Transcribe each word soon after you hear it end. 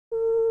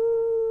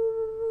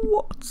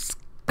What's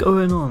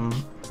going on,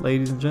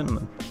 ladies and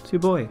gentlemen? It's your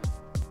boy,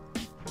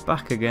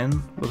 back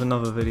again with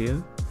another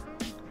video.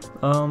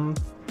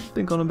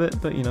 Been gone a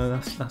bit, but you know,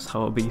 that's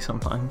how it be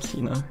sometimes,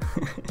 you know.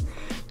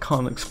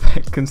 Can't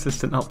expect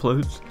consistent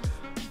uploads.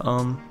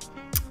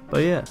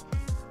 But yeah,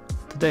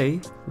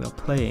 today we are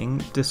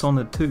playing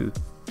Dishonored 2,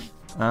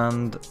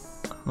 and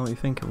I know what you're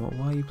thinking, well,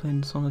 why are you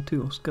playing Dishonored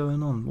 2? What's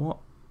going on? What?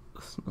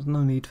 There's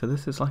no need for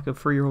this. It's like a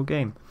 3-year-old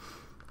game.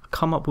 I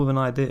come up with an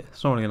idea.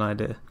 It's not really an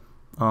idea.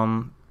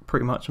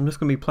 Pretty much I'm just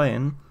going to be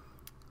playing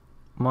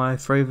my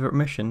favourite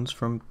missions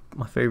from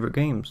my favourite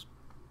games,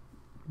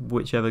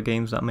 whichever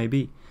games that may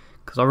be,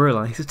 because I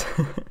realised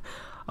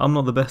I'm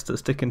not the best at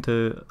sticking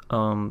to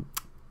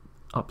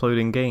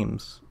uploading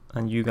games,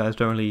 and you guys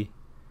don't really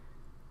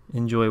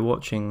enjoy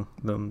watching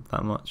them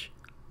that much.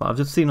 But I've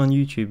just seen on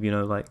YouTube, you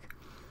know, like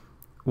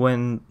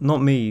when,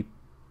 not me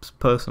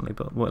personally,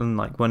 but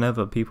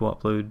whenever people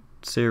upload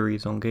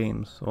series on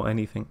games or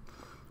anything,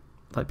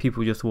 like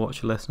people just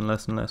watch less and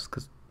less and less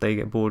because they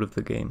get bored of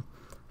the game.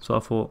 So I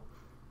thought,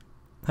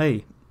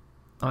 hey,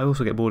 I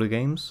also get bored of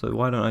games, so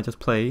why don't I just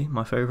play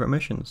my favourite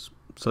missions?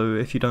 So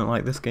if you don't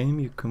like this game,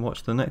 you can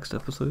watch the next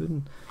episode.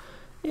 And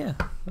yeah,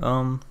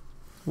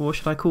 what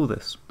should I call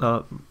this?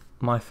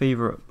 My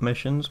favourite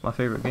missions, my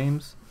favourite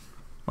games,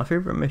 my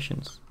favourite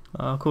missions.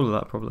 I'll call it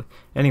that probably.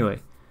 Anyway,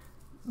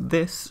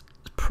 this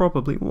is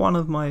probably one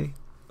of my...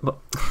 I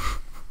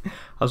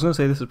was going to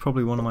say this is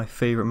probably one of my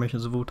favourite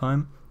missions of all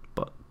time,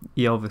 but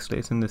yeah, obviously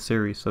it's in this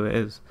series, so it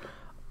is.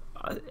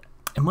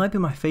 It might be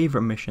my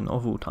favourite mission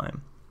of all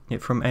time,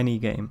 from any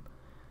game,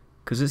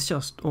 because it's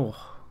just,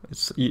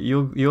 it's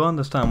you'll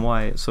understand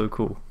why it's so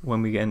cool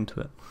when we get into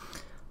it.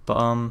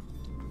 But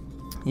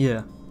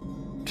yeah.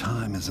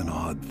 Time is an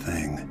odd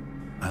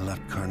thing. I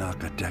left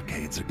Karnaca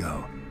decades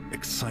ago,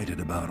 excited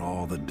about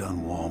all the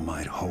Dunwall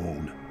might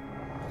hold.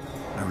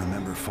 I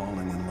remember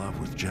falling in love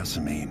with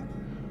Jessamine,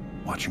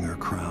 watching her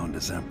crowned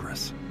as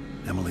Empress,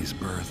 Emily's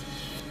birth,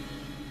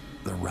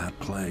 the rat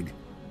plague,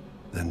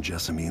 then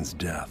Jessamine's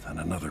death and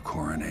another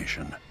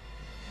coronation.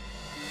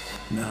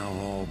 Now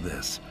all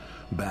this,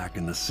 back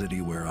in the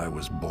city where I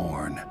was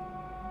born.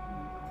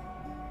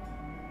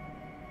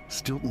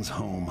 Stilton's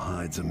home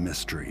hides a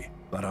mystery,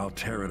 but I'll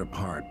tear it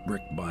apart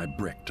brick by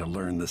brick to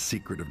learn the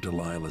secret of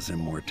Delilah's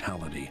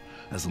immortality,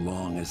 as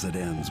long as it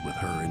ends with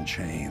her in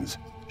chains.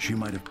 She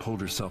might have pulled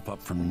herself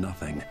up from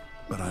nothing,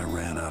 but I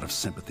ran out of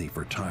sympathy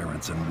for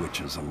tyrants and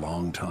witches a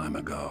long time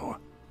ago.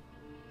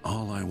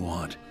 All I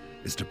want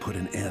is to put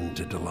an end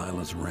to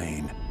Delilah's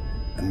reign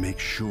and make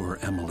sure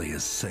Emily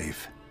is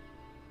safe.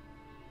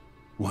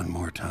 One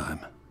more time.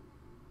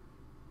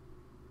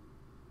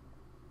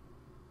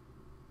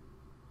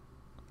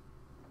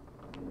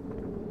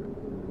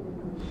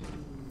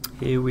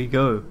 Here we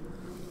go.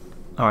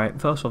 Alright,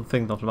 first one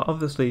thing about,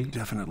 obviously...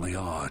 Definitely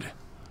odd.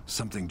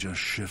 Something just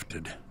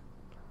shifted.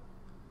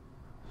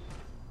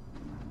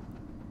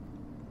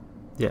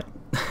 Yeah.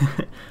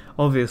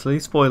 Obviously,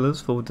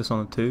 spoilers for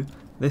Dishonored 2.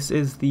 This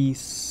is the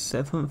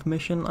 7th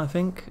mission, I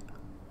think,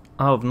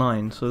 out of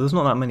 9, so there's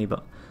not that many,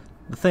 but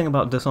the thing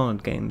about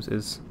Dishonored games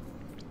is,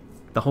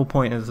 the whole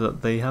point is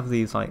that they have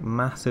these like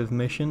massive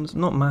missions,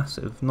 not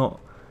massive, not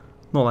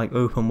like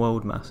open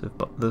world massive,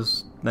 but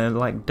they're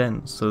like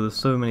dense, so there's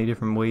so many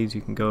different ways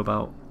you can go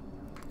about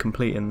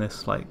completing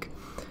this. Like,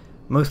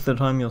 most of the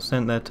time you're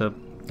sent there to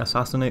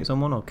assassinate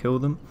someone or kill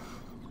them,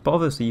 but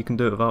obviously you can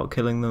do it without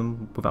killing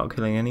them, without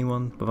killing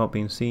anyone, without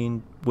being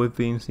seen, with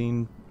being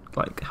seen,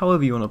 like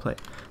however you want to play.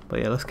 But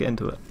yeah, let's get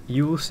into it.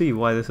 You will see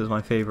why this is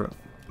my favourite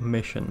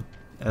mission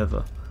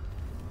ever,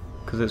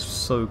 because it's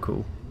so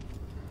cool.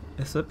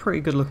 It's a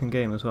pretty good looking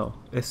game as well.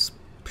 It's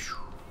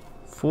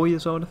 4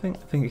 years old, I think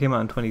it came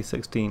out in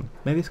 2016.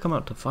 Maybe it's come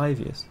out to 5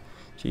 years.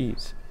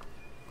 Jeez.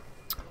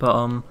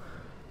 But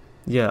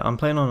yeah, I'm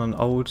playing on an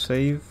old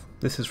save.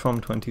 This is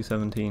from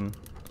 2017,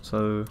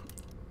 so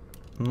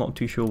I'm not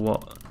too sure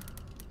what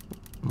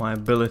my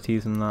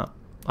abilities in that.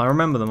 I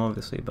remember them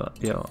obviously, but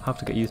yeah, I'll have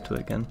to get used to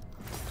it again.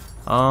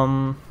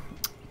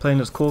 Playing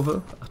as Corvo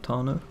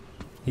Atano.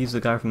 He's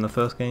the guy from the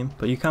first game,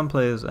 but you can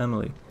play as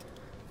Emily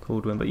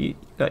Caldwin, but you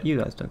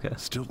guys don't care.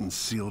 Stilton's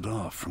sealed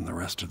off from the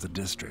rest of the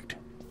district.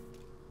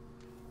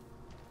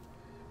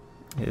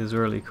 It is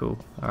really cool.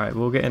 Alright,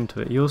 we'll get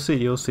into it. You'll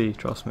see,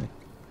 trust me.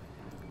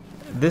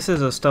 This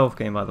is a stealth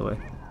game, by the way.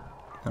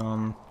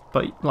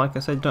 But like I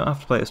said, you don't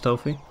have to play it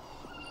stealthy.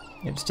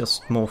 It's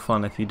just more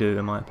fun if you do,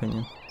 in my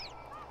opinion.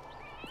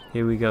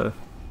 Here we go.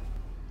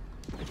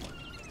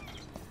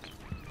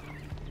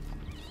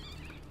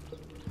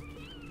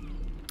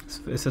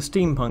 It's a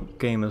steampunk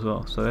game as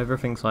well, so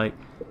everything's like,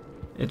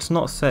 it's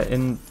not set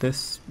in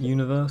this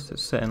universe,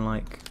 it's set in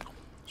like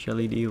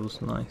jellied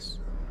eels. Nice.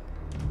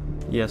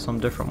 Yeah, some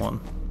different one.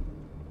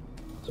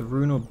 There's a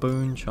rune or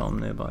bone charm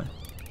nearby.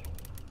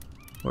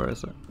 Where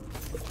is it?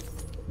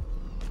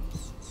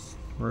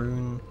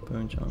 Rune,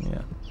 bone charm,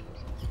 yeah.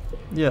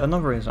 Yeah,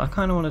 another reason. I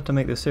kind of wanted to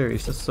make this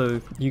series just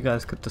so you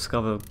guys could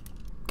discover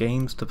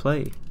games to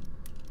play.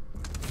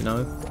 You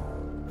know?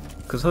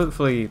 Because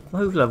hopefully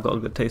I've got a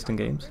good taste in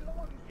games.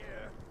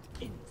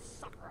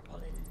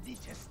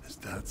 Is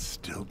that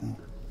Stilton?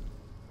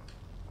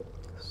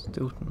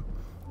 Stilton.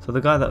 So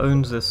the guy that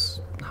owns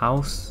this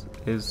house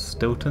is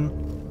Stilton.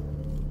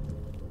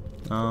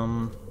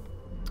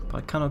 But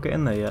I cannot get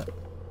in there yet.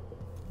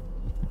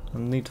 I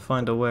need to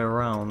find a way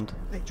around.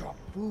 They drop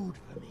food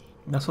for me.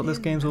 That's what this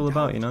game's all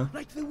about, you know?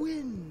 Like the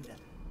wind.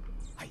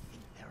 I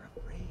think they're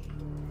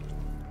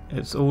afraid.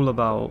 It's all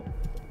about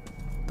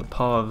the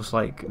paths,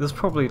 like, there's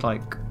probably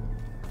like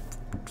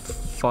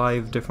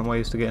 5 different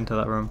ways to get into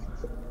that room.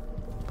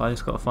 But I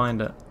just gotta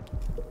find it.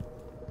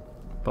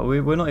 But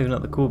we're not even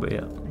at the cool bit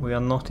yet. We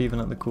are not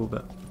even at the cool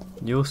bit.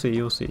 You'll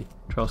see,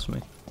 trust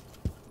me.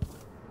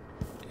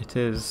 It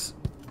is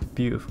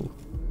beautiful.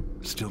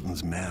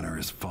 Stilton's manor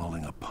is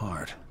falling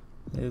apart.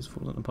 It is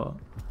falling apart.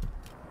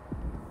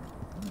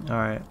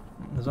 Alright,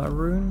 is that a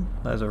rune?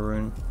 There's a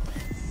rune.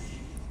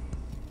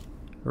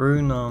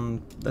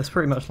 Rune, there's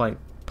pretty much like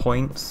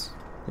points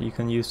that you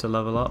can use to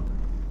level up.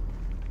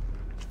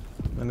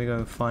 Let me go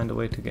and find a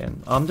way to get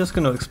in. I'm just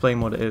going to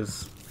explain what it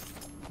is,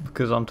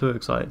 because I'm too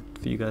excited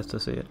for you guys to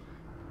see it.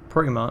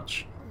 Pretty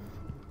much,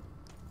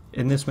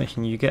 in this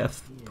mission you get a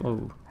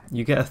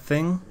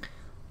thing.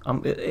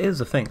 It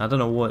is a thing, I don't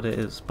know what it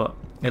is, but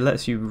it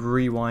lets you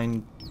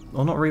rewind,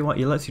 or not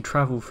rewind, it lets you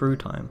travel through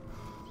time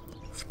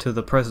to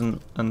the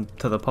present and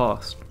to the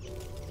past,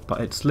 but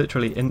it's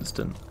literally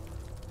instant.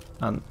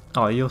 And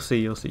oh, you'll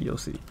see,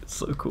 it's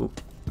so cool.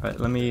 Right,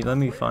 let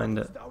me find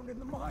it.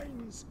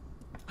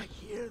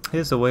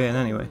 Here's the way in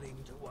anyway.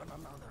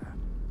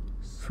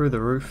 Through the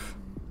roof.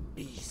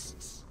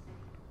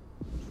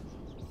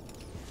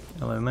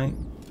 Hello, mate.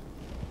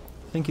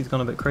 I think he's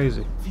gone a bit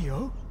crazy.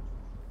 Theo?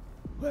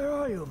 Where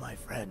are you, my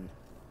friend?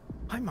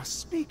 I must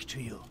speak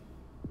to you.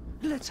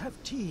 Let's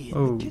have tea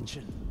in the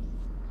kitchen.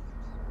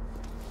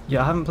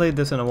 Yeah, I haven't played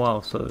this in a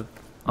while, so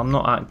I'm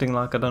not acting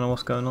like I don't know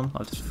what's going on.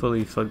 I've just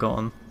fully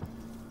forgotten.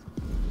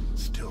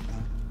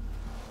 Stilton.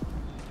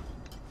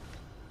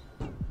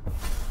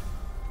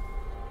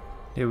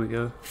 Here we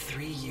go.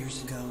 3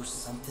 years ago,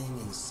 something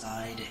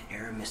inside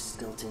Aramis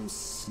Stilton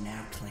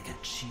snapped like a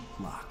cheap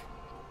lock.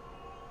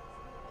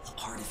 A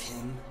part of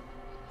him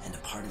and a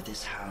part of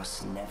this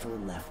house never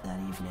left that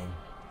evening.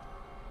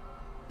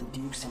 The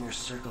Duke's inner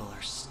circle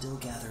are still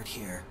gathered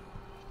here,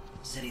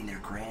 setting their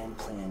grand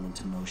plan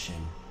into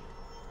motion.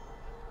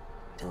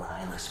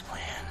 Delilah's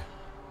plan.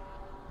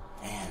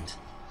 And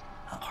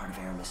a part of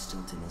Aramis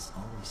Stilton is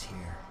always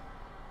here,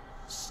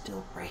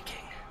 still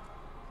breaking.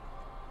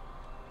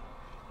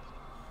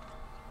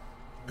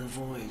 The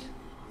Void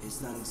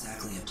is not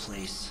exactly a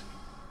place,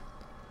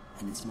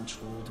 and it's much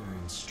older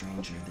and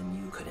stranger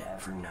than you could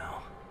ever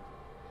know.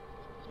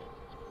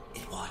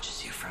 It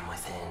watches you from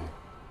within.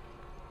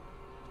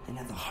 And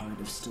at the heart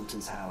of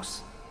Stilton's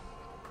house,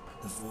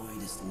 the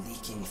Void is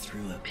leaking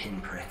through a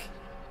pinprick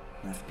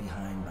left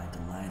behind by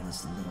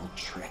Delilah's little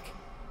trick.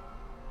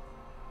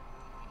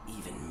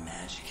 Even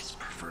magic is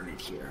perverted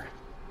here,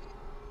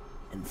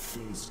 and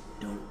things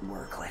don't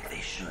work like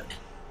they should.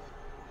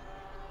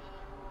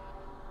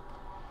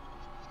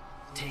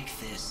 Take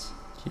this.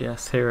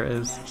 Yes, here it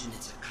is. Imagine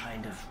it's a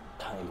kind of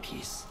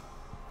timepiece.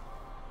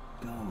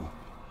 Go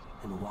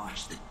and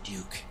watch the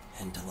Duke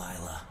and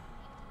Delilah.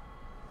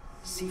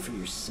 See for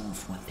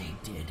yourself what they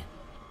did.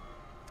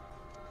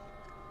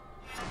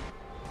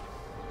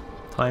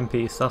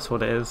 Timepiece, that's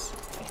what it is.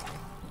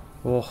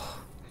 Oh,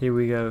 here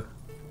we go.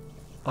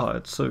 Oh,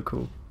 it's so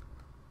cool.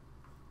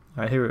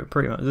 Alright, here it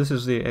pretty much. This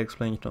is the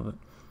explanation of it.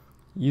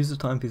 Use the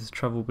timepiece to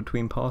travel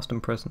between past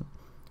and present.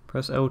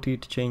 Press LT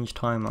to change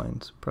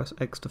timelines. Press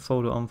X to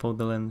fold or unfold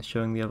the lens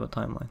showing the other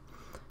timeline.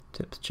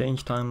 Tips: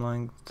 change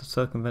timelines to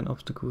circumvent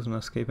obstacles and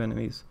escape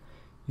enemies.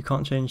 You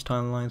can't change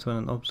timelines when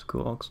an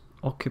obstacle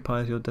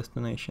occupies your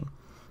destination.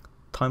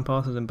 Time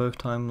passes in both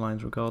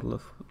timelines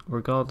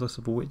regardless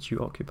of which you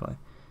occupy.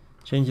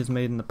 Changes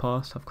made in the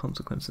past have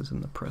consequences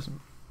in the present.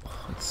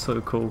 Oh, it's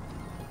so cool.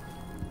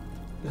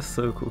 It's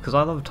so cool, because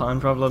I love time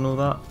travel and all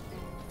that,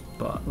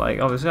 but like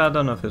obviously I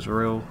don't know if it's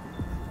real.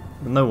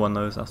 No one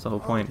knows, that's the whole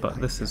point,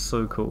 but this is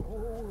so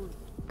cool.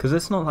 Because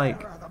it's not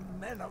like,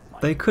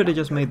 they could have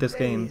just made this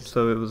game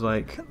so it was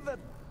like,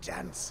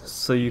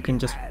 so you can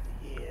just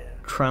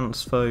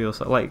transfer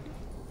yourself, like,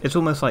 it's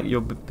almost like you're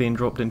being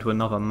dropped into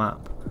another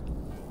map,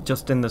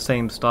 just in the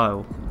same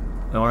style,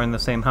 or in the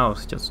same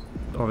house, just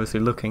obviously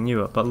looking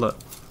newer, but look,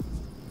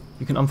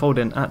 you can unfold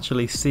it and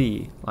actually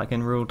see, like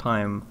in real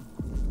time,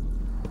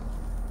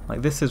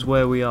 like this is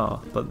where we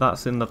are, but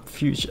that's in the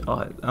future,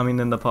 I mean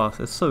in the past.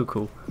 It's so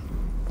cool.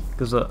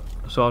 Because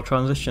so I'll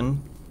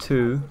transition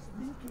to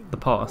the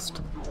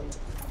past.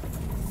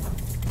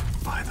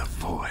 By the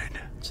Void.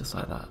 Just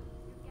like that.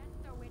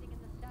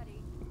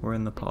 We're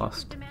in the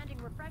past.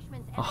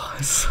 Oh,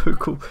 it's so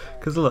cool.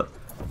 Because look,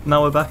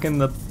 now we're back in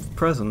the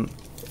present,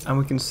 and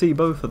we can see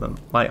both of them.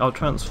 Like, I'll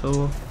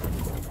transfer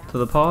to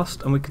the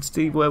past, and we can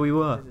see where we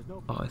were.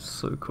 Oh, it's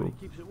so cool.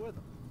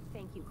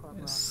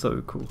 It's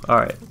so cool.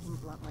 Alright.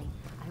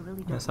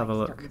 Let's have a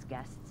look.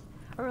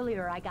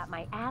 Earlier I got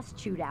my ass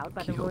chewed out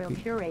by the royal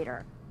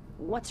curator.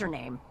 What's her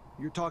name?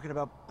 You're talking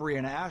about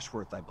Brianna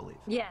Ashworth, I believe.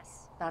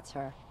 Yes, that's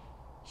her.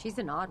 She's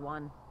an odd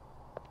one.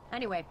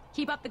 Anyway,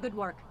 keep up the good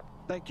work.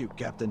 Thank you,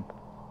 Captain.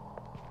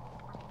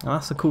 And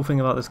that's the cool thing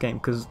about this game,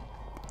 because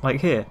like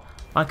here,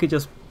 I could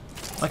just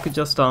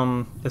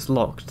it's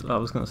locked. I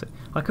was gonna say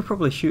I could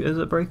probably shoot. Is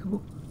it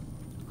breakable?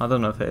 I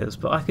don't know if it is,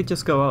 but I could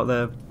just go out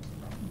there,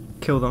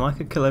 kill them. I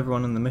could kill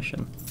everyone in the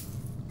mission,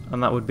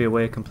 and that would be a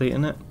way of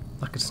completing it.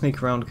 I could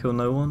sneak around, kill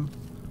no one,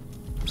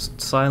 just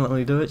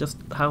silently do it. Just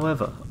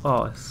however,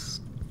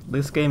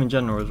 this game in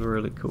general is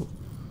really cool.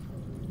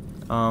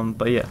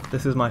 But yeah,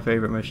 this is my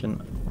favourite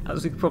mission.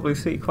 As you can probably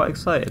see, quite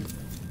excited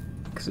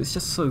because it's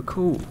just so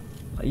cool.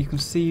 Like, you can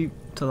see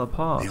to the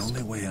past. The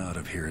only way out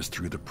of here is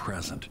through the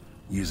present,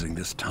 using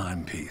this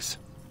timepiece.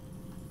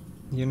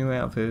 The only way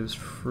out of here is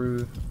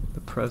through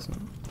the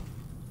present.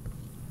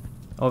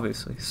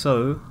 Obviously.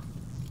 So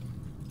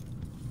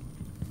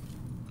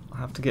I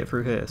have to get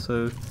through here.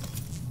 So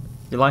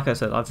yeah, like I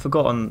said, I've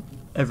forgotten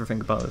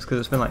everything about this because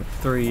it's been like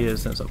 3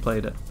 years since I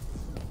played it.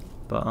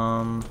 But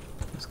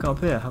let's go up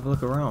here, have a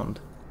look around.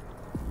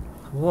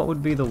 What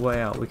would be the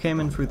way out? We came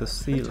in through the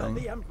ceiling.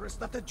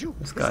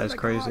 This guy is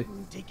crazy.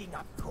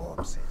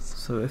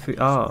 So if we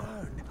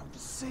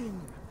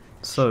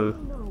so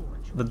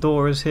the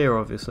door is here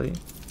obviously.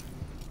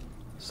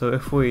 So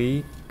if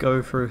we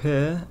go through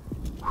here,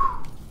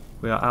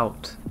 we are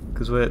out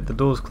because the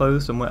door's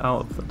closed and we're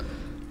out.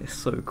 It's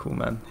so cool,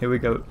 man. Here we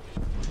go.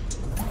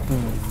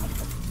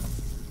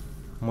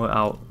 And we're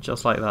out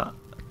just like that.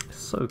 It's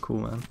so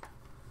cool, man.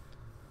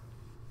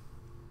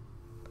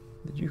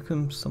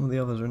 Some of the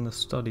others are in the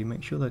study.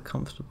 Make sure they're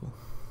comfortable.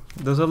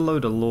 There's a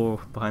load of lore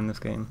behind this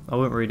game. I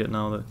won't read it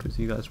now though, because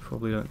you guys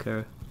probably don't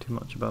care too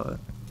much about it.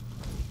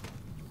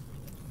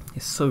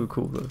 It's so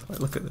cool though. Like,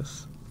 look at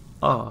this.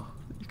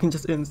 You can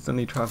just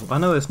instantly travel. I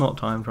know it's not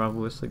time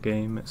travel. It's a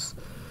game.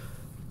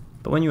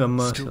 But when you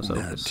immerse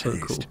yourself, it's so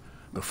cool.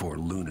 Before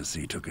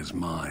lunacy took his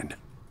mind.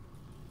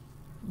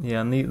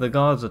 Yeah, and the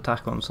guards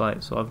attack on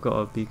sight, so I've got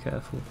to be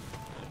careful.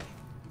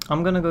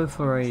 I'm gonna go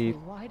for a.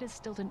 Why does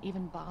Stilton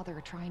even bother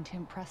trying to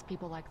impress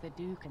people like the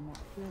Duke and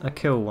that? A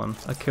kill one,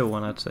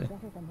 I'd say.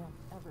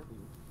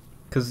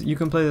 Because you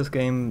can play this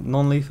game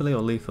non-lethally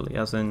or lethally,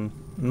 as in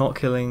not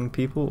killing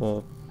people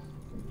or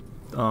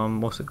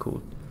what's it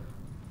called?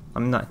 I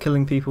mean, not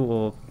killing people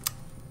or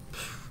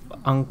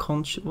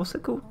unconscious. What's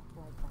it called?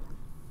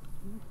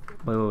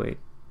 Wait.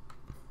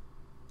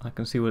 I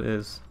can see what it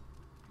is.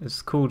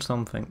 It's called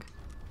something.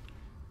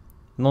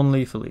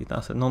 Non-lethally,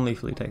 that's it.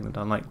 Non-lethally taking them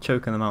down, like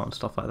choking them out and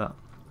stuff like that.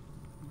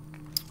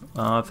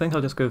 I think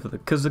I'll just go for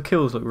because the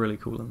kills look really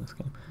cool in this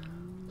game,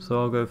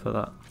 so I'll go for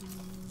that.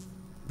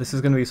 This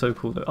is going to be so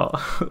cool.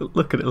 Oh,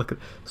 look at it.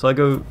 So I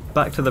go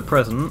back to the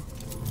present,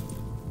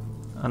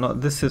 and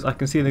I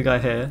can see the guy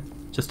here.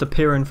 Just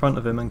appear in front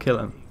of him and kill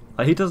him.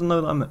 Like, he doesn't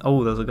know that I'm.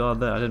 Oh, there's a guard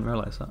there. I didn't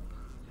realise that.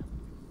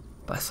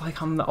 But it's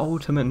like I'm the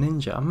ultimate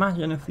ninja.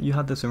 Imagine if you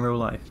had this in real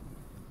life.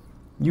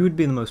 You would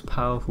be the most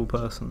powerful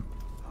person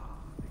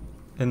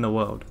in the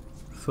world,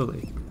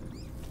 fully.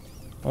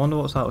 I wonder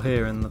what's out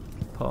here in the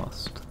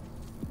past.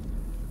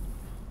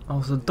 Oh,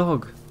 it's a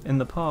dog in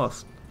the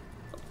past.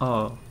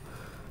 Oh,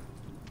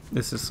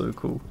 this is so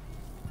cool.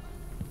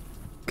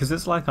 Because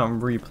it's like I'm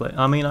replaying.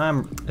 I mean,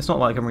 it's not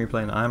like I'm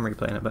replaying it. I am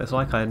replaying it, but it's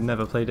like I had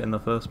never played it in the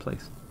first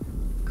place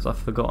because I've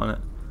forgotten it.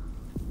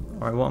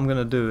 All right, what I'm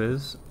gonna do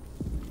is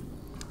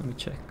let me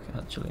check.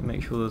 Actually,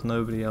 make sure there's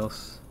nobody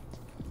else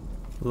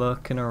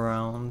lurking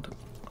around.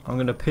 I'm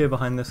gonna peer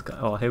behind this guy.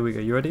 Oh, here we go.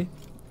 You ready?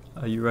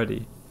 Are you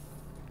ready?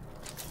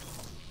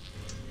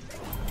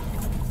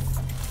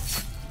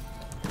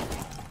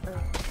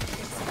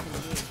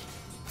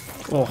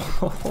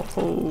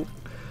 Oh,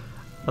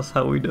 that's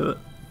how we do it.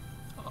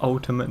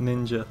 Ultimate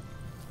ninja.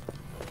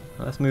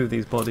 Let's move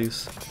these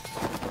bodies.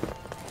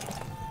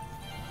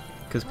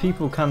 Because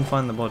people can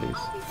find the bodies.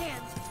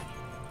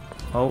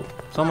 Oh,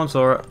 someone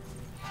saw it.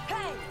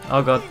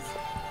 Oh god.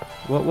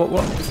 What?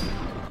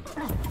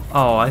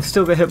 Oh, I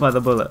still get hit by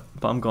the bullet,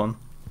 but I'm gone.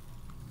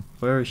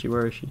 Where is she?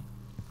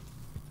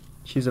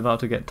 She's about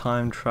to get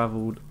time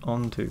travelled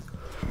onto.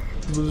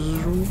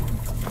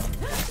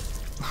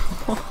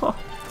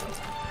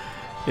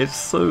 It's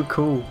so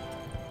cool.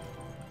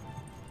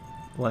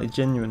 Like,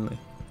 genuinely.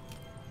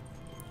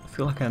 I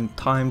feel like I'm a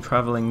time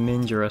travelling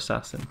ninja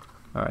assassin.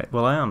 Alright,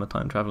 well I am a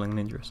time travelling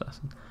ninja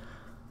assassin.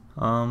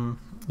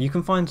 You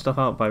can find stuff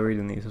out by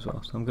reading these as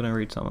well, so I'm going to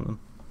read some of them.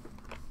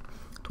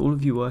 To all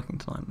of you working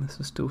tonight,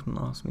 Mr. Stilton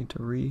asked me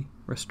to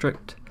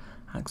restrict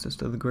access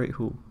to the Great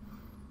Hall.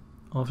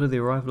 After the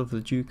arrival of the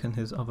Duke and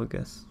his other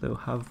guests, they'll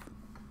have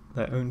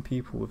their own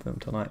people with them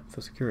tonight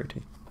for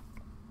security.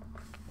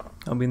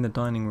 I'll be in the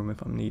dining room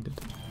if I'm needed.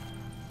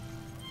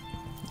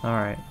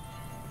 Alright.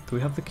 Do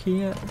we have the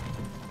key yet?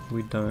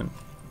 We don't.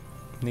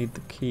 Need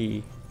the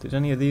key. Did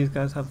any of these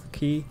guys have the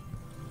key?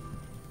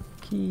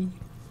 Key?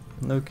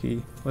 No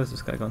key. Where's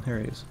this guy gone? Here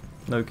he is.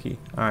 No key.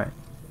 Alright.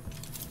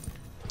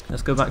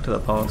 Let's go back to the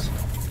past.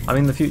 I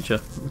mean the future.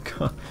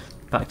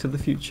 Back to the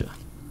future.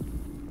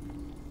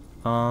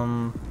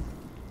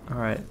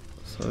 Alright.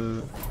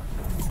 So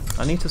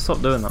I need to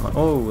stop doing that.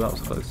 Oh, that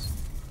was close.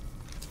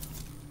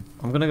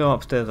 I'm gonna go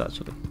upstairs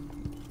actually.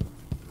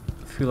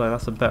 I feel like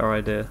that's a better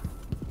idea.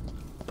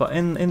 But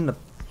in the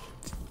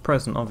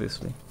present,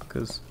 obviously,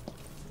 because...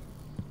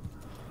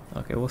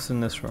 Okay, what's in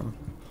this room?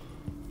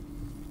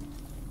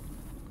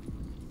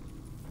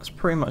 It's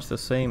pretty much the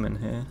same in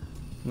here.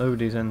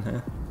 Nobody's in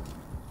here.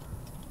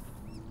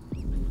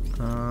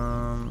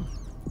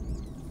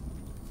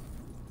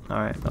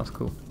 Alright, that's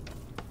cool.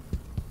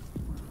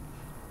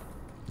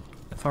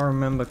 If I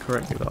remember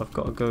correctly though, I've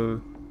got to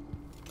go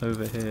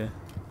over here.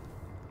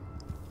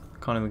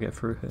 I can't even get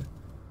through here.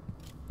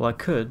 Well, I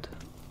could,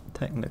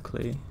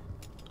 technically.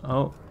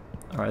 Oh,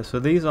 alright, so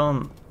these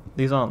aren't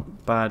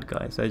bad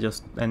guys, they're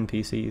just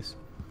NPCs.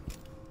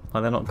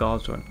 Like, they're not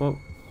guards or anything. Whoa.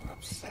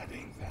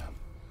 Upsetting them.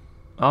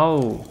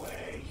 Oh!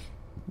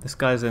 This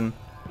guy's in...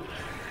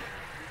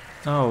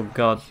 Oh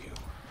god.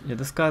 Yeah,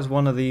 this guy's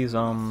one of these,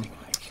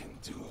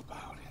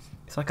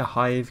 it's like a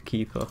hive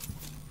keeper.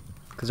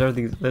 Because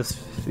there's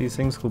these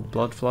things called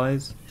blood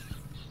flies.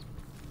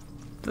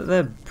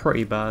 They're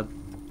pretty bad.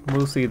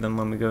 We'll see them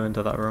when we go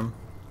into that room.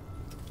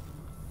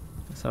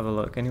 Let's have a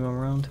look. Anyone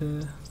around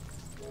here?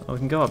 Oh, we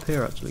can go up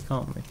here actually,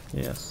 can't we?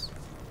 Yes.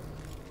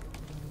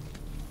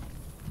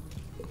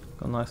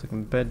 Got a nice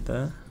looking bed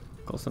there.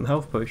 Got some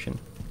health potion.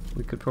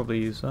 We could probably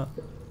use that.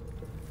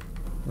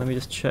 Let me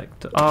just check.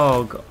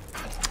 Oh god.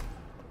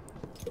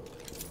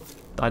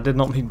 I did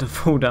not mean to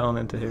fall down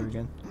into here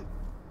again.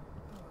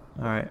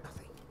 Alright.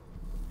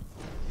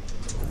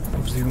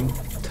 Zoom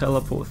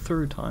teleport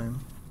through time.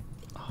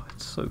 Oh,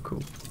 it's so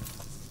cool.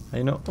 Hey,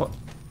 you know what?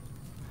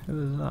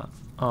 Who is that?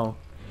 Oh.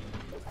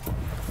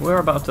 We're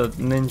about to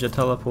ninja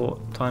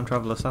teleport, time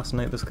travel,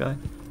 assassinate this guy.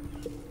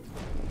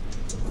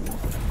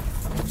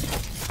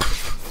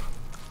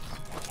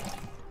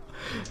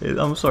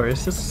 I'm sorry,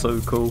 it's just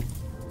so cool.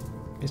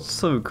 It's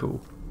so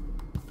cool.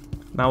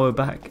 Now we're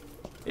back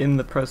in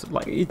the present.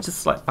 Like, it's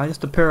just like, I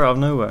just appear out of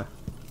nowhere.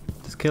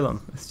 Just kill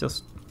him.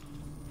 It's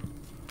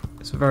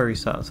very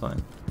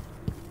satisfying.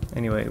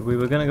 Anyway, we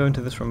were going to go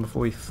into this room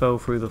before we fell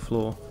through the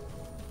floor.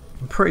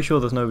 I'm pretty sure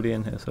there's nobody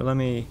in here, so let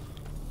me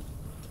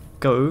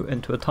go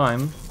into a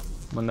time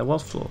when there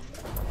was floor.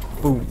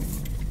 Boom.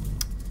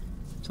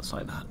 Just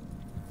like that.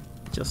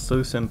 Just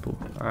so simple.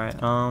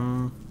 Alright,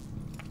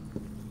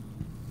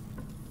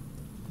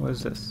 what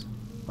is this?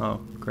 Oh,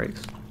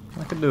 grapes.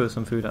 I could do with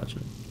some food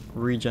actually.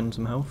 Regen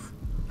some health.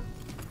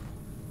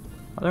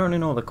 I don't really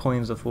know what the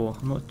coins are for.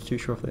 I'm not too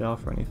sure if they are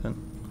for anything.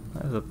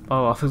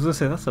 Oh, I was going to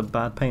say that's a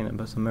bad painting,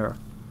 but it's a mirror.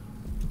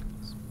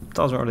 It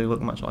doesn't really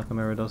look much like a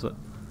mirror, does it?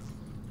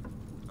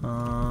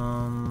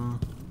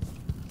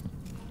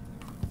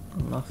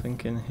 Nothing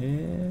in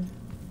here.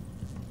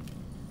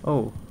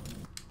 Oh.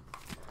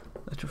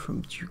 Letter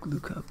from Duke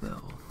Luca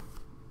Bell.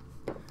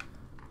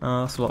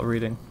 That's a lot of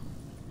reading.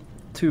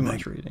 Too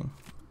much reading.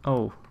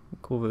 Oh,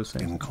 call those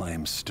things.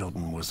 Claims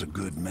Stilton was a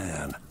good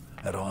man,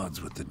 at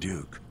odds with the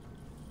Duke.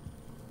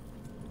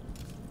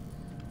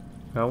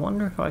 I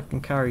wonder if I can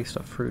carry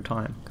stuff through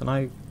time. Can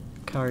I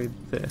carry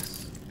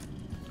this?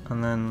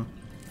 And then...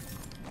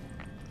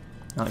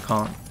 No, I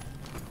can't.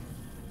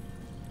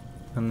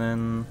 And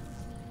then...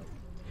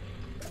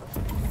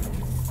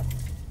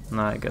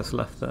 Nah, it gets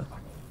left there.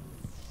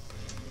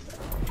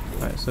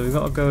 Right, so we've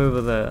got to go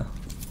over there.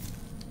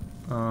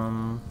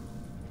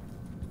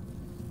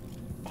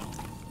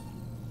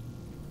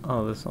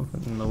 Oh, there's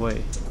something in the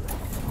way.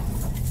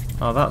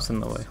 Oh, that's in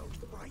the way.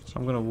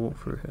 I'm gonna walk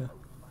through here.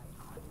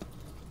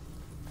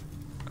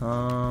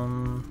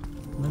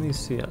 Let me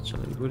see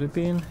actually. Would it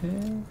be in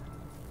here?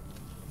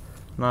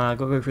 Nah, I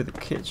gotta go through the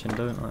kitchen,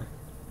 don't I?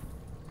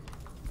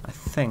 I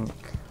think.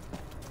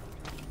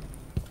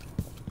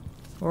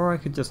 Or I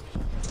could just...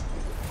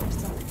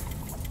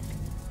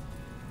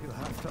 You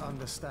have to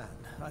understand.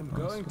 I'm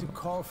going to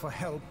call for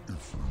help.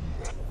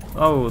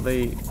 Oh,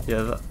 they...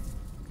 Yeah, that...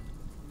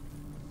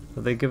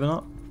 Have they given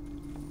up?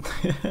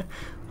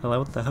 Hello,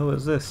 what the hell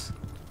is this?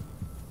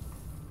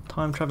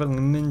 Time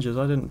traveling ninjas,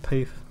 I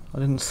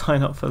didn't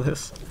sign up for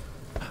this.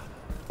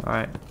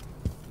 Alright.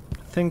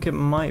 I think it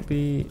might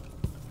be...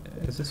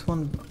 Is this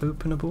one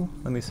openable?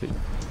 Let me see.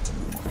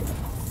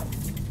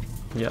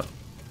 Yep.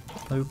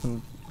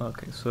 Open...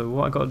 Okay, so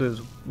what I gotta do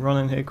is run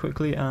in here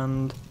quickly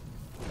and...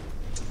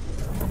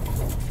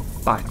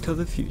 Back to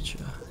the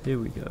future. Here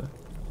we go.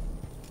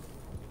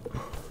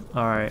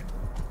 Alright.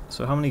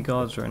 So how many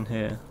guards are in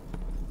here?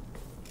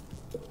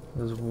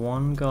 There's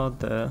one guard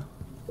there.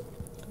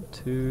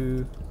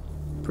 Two...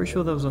 Pretty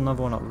sure there was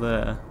another one up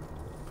there.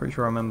 Pretty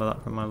sure I remember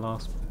that from my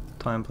last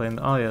time playing.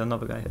 Oh yeah,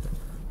 another guy here.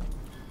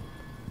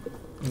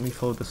 Let me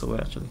fold this away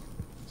actually,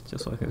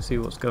 just so I can see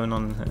what's going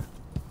on in here.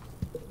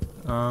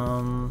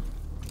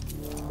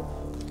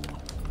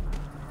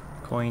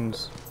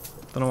 Coins.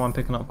 Don't know why I'm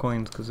picking up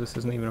coins because this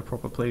isn't even a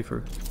proper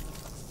playthrough.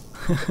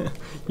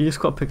 You just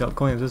gotta pick up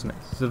coins, isn't it?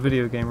 It's the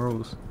video game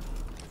rules.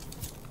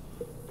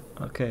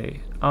 Okay.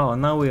 Oh,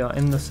 and now we are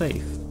in the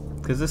safe.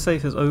 Because this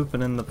safe is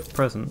open in the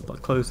present,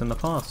 but closed in the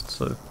past,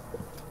 so...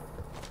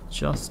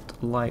 Just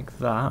like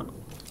that.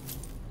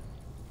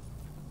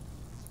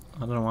 I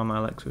don't know why my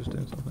Alexa is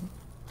doing something.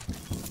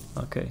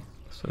 Okay,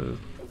 so...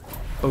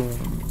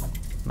 Boom.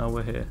 Now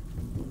we're here.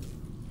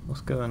 What's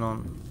going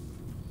on?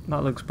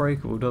 That looks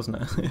breakable, doesn't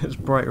it? It's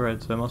bright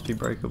red, so it must be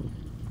breakable.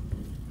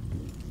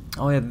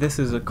 Oh yeah, this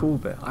is a cool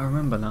bit. I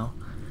remember now.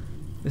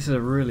 This is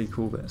a really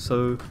cool bit.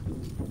 So,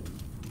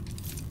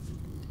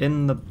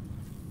 in the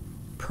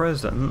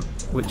present,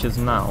 which is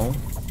now,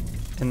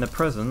 in the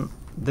present,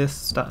 this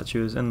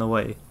statue is in the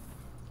way.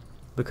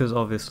 Because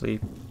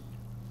obviously...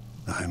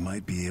 I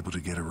might be able to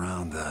get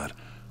around that,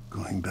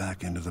 going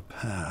back into the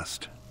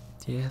past.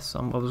 Yes,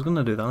 I was going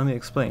to do that. Let me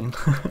explain.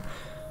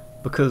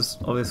 Because,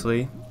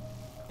 obviously,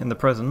 in the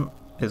present,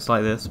 it's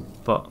like this,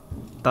 but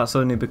that's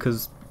only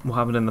because what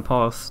happened in the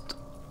past,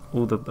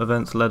 all the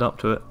events led up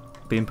to it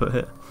being put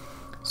here.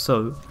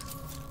 So,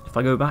 if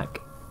I go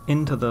back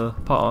into the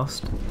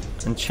past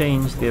and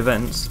change the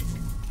events,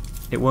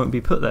 it won't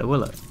be put there,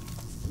 will it?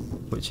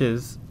 Which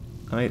is...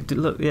 I mean,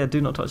 look, yeah,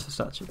 do not touch the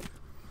statue.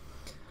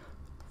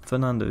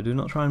 Fernando, do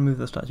not try and move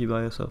the statue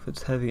by yourself.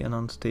 It's heavy and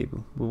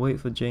unstable. We'll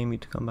wait for Jamie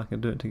to come back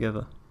and do it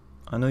together.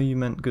 I know you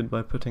meant good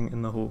by putting it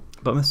in the hall,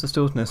 but Mr.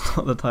 Stilton is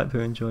not the type who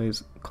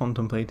enjoys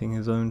contemplating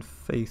his own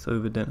faith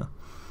over dinner.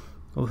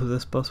 Also,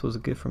 this bust was a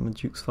gift from the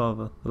Duke's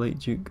father, the late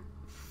Duke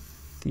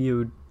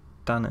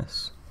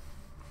Theodanis.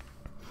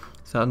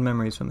 Sad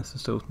memories for Mr.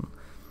 Stilton.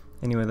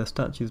 Anyway, the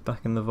statue's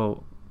back in the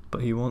vault,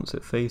 but he wants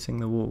it facing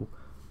the wall,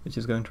 which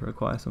is going to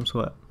require some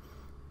sweat.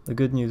 The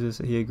good news is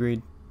that he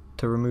agreed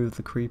to remove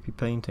the creepy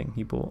painting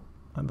he bought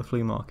at the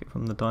flea market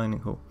from the dining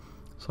hall,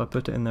 so I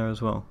put it in there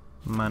as well.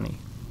 Manny.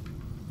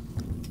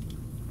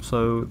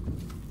 So,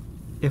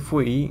 if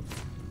we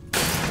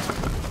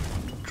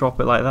drop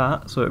it like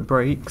that, so it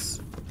breaks,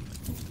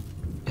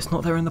 it's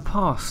not there in the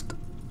past.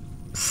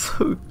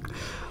 So,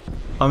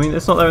 I mean,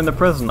 it's not there in the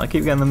present. I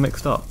keep getting them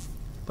mixed up.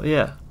 But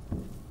yeah,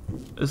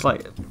 it's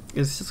like,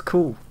 it's just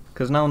cool,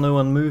 because now no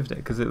one moved it,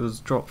 because it was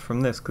dropped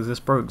from this, because this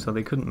broke, so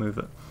they couldn't move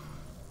it.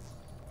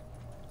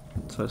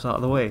 So it's out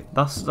of the way.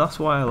 That's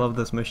why I love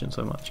this mission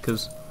so much,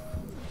 because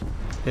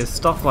it's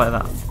stuff like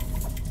that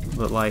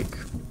that, like,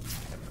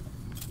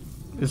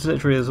 it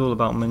literally is all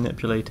about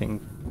manipulating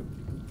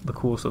the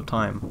course of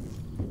time.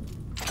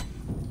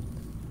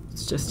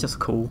 It's just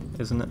cool,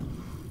 isn't it?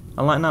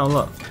 And like now,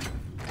 look.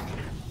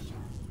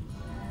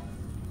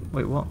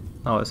 Wait, what?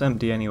 Oh, it's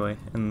empty anyway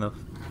in the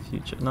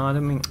future. No, I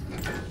didn't mean...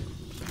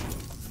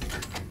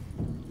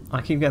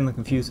 I keep getting them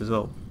confused as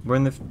well. We're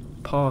in the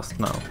past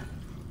now.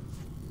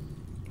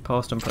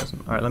 Past and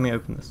present. Alright, let me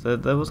open this.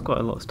 There was quite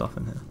a lot of stuff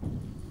in here.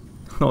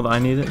 Not that I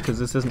need it, because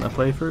this isn't a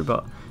playthrough,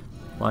 but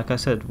like I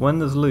said, when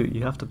there's loot,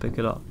 you have to pick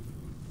it up.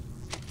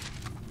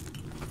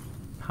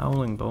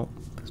 Howling bolt,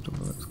 pistol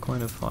bullets,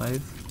 coin of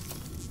 5.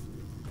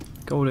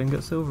 Gold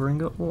ingot, silver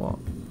ingot, what?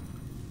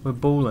 We're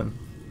balling.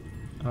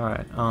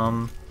 Alright,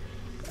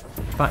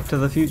 Back to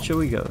the Future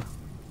we go.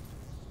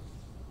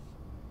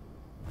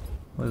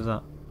 What is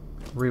that?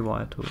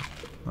 Rewire tool.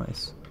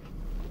 Nice.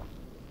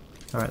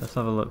 Alright, let's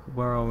have a look.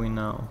 Where are we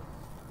now?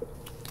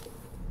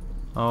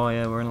 Oh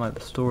yeah, we're in like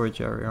the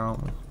storage area,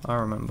 aren't we? I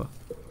remember.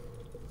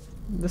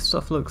 This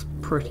stuff looks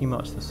pretty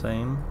much the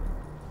same.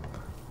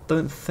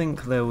 Don't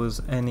think there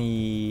was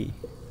any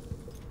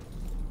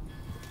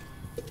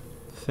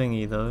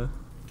thingy though.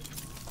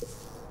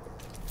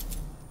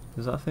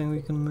 Is that a thing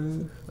we can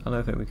move? I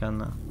don't think we can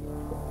now.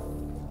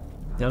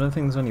 Yeah, I don't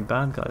think there's any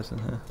bad guys in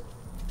here.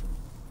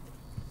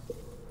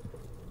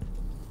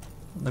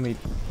 Let me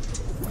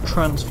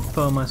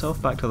transfer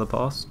myself back to the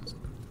past.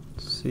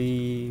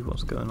 See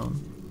what's going on.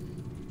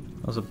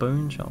 There's a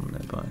bone charm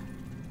nearby.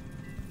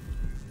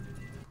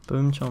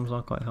 Bone charms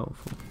are quite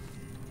helpful.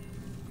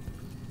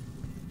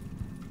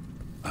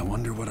 I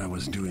wonder what I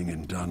was doing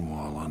in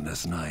Dunwall on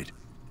this night.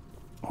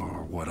 Or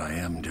what I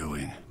am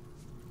doing.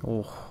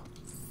 Oh.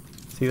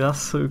 See,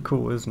 that's so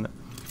cool, isn't it?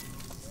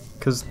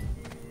 Because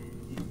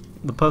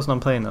the person I'm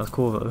playing as,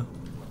 Corvo,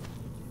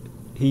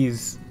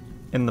 he's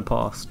in the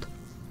past.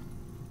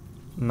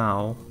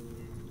 Now,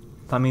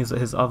 that means that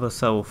his other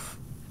self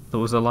that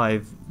was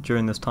alive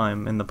during this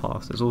time in the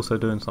past is also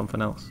doing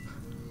something else.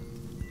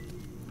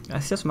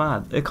 It's just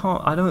mad. It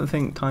can't. I don't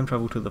think time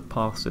travel to the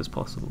past is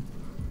possible,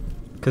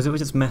 because it would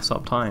just mess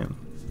up time.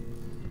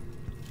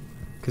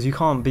 Because you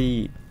can't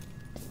be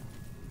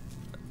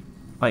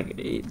like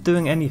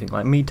doing anything.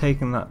 Like me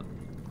taking that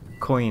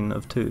coin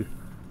of 2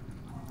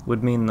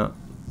 would mean that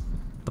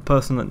the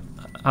person that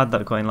had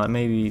that coin, like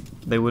maybe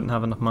they wouldn't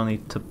have enough money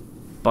to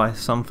buy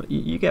something.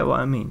 You get what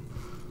I mean?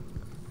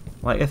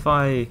 Like if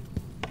I,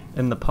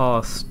 in the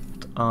past,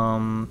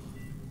 I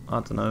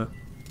don't know,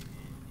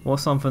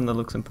 what's something that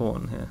looks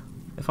important here?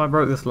 If I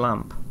broke this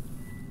lamp,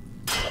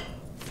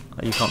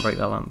 you can't break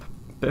that lamp,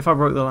 but if I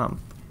broke the lamp,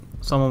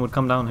 someone would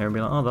come down here and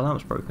be like, oh, the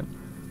lamp's broken,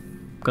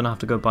 I'm gonna have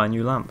to go buy a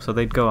new lamp. So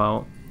they'd go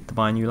out to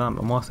buy a new lamp,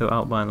 and whilst they were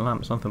out buying a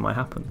lamp, something might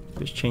happen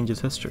which changes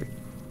history.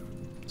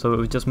 So it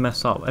would just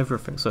mess up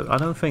everything. So I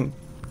don't think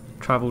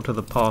travel to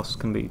the past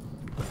can be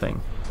a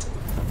thing.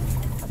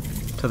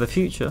 To the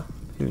future,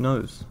 who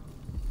knows?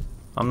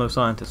 I'm no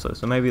scientist though,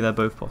 so maybe they're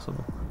both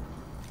possible.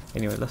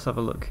 Anyway, let's have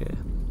a look here.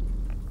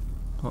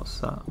 What's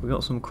that? We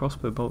got some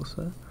crossbow bolts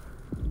there.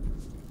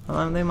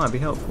 They might be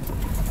helpful.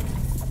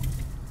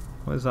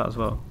 What is that as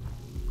well?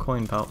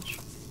 coin pouch.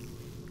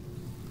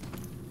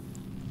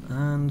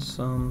 And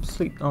some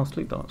sleep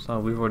darts. Oh,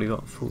 we've already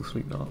got full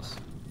sleep darts.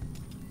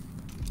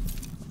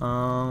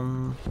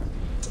 I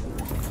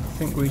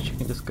think we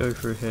can just go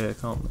through here,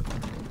 can't we?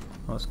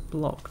 Oh, it's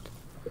blocked.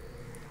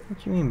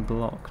 What do you mean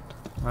blocked?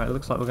 Alright, it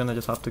looks like we're gonna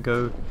just have to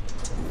go...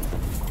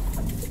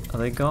 Are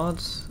they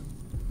guards?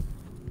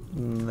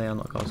 They are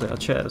not guards, they are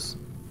chairs.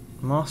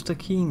 Master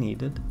key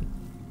needed.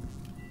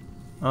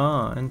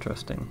 Ah,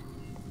 interesting.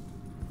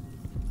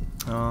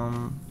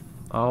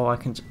 Oh, I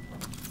can...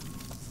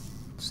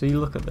 See,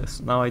 look at this.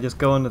 Now I just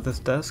go under this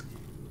desk,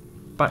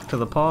 back to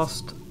the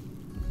past.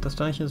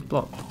 Destination is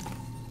blocked.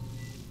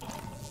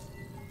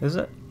 Is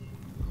it?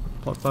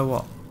 Blocked by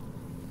what?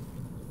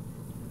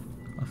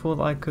 I thought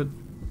I could...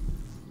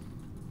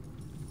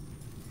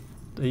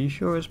 Are you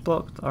sure it's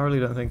blocked? I really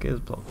don't think it is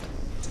blocked.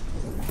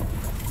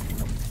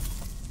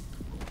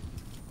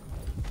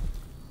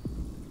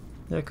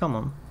 Yeah, come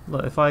on.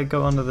 Look, if I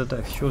go under the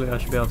desk, surely I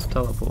should be able to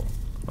teleport.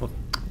 Or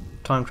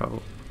time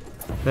travel.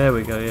 There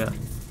we go, yeah.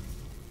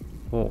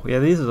 Oh, yeah,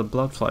 these are the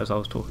blood flies I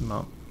was talking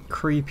about.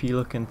 Creepy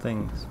looking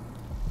things.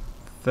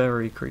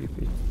 Very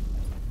creepy.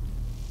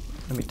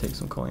 Let me take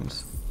some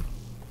coins.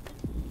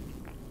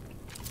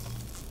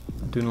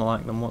 I do not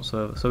like them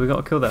whatsoever. So we got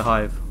to kill that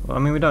hive. Well, I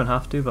mean, we don't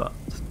have to, but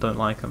just don't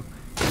like them.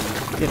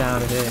 Get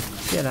out of here.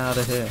 Get out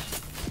of here.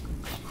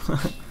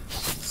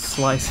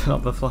 Slicing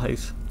up the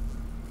flies.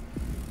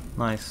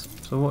 Nice.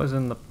 So what is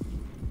in the...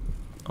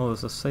 Oh,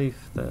 there's a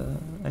safe there.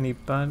 Any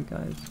bad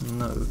guys?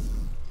 No.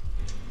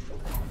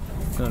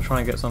 I'm gonna try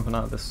and get something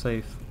out of this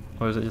safe.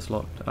 Or is it just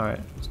locked? Alright,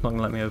 it's not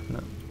gonna let me open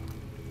it.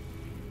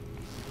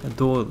 A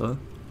door though.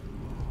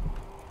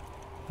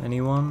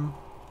 Anyone?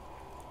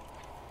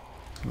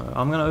 No,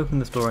 I'm gonna open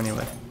this door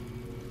anyway.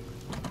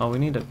 Oh, we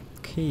need a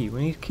key.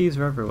 We need keys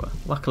for everywhere.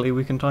 Luckily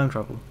we can time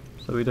travel,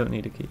 so we don't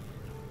need a key.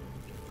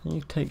 Can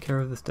you take care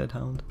of this dead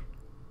hound?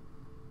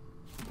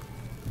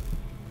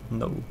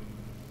 No.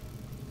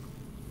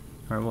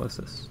 Alright, what is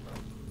this?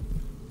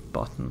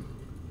 Button.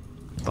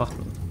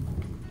 Button.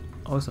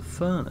 Oh, it's a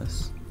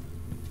furnace.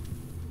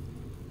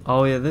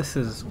 Oh yeah, this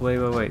is...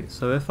 Wait.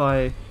 So if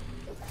I...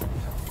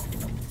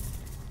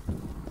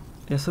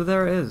 Yeah, so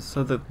there it is.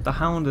 So the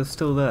hound is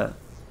still there.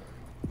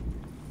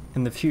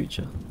 In the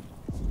future.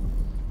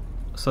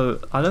 So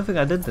I don't think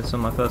I did this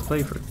on my first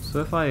playthrough. So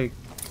if I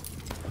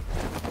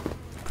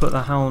put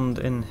the hound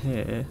in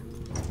here...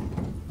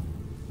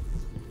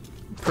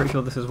 Pretty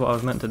sure this is what I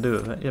was meant to do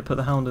with it. Yeah, put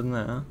the hound in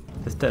there.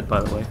 It's dead,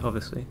 by the way,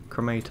 obviously.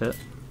 Cremate it.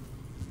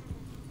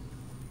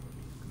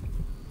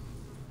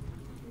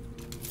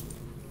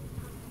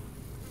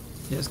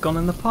 Yeah, it's gone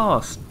in the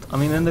past. I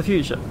mean, in the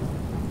future.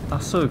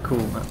 That's so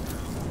cool, man.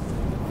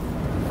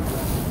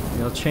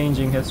 You're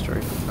changing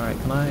history. Alright,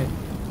 can I...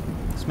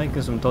 It's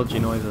making some dodgy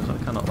noises, I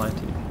cannot lie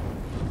to you.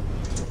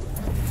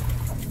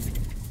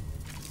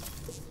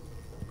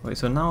 Wait,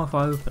 so now if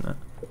I open it...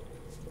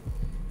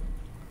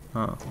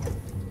 Oh.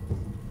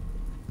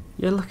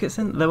 Yeah, look, it's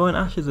in... There weren't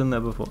ashes in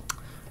there before.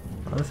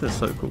 Oh, this is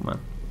so cool, man.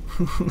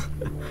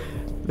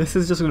 This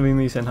is just going to be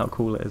me saying how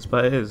cool it is,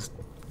 but it is.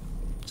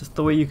 Just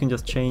the way you can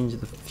just change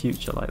the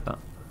future like that.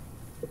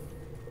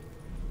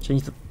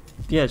 Change the...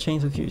 Yeah,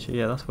 change the future.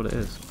 Yeah, that's what it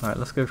is. Alright,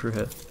 let's go through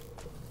here.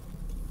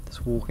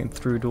 Just walking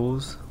through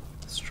doors.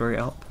 Straight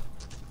up.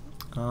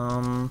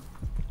 Where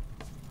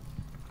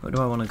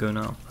do I want to go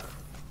now?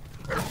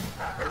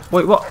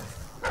 Wait, what?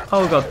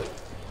 Oh god.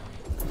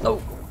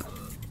 No.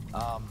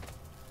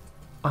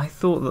 I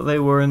thought that they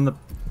were in the...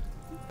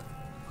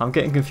 I'm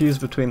getting confused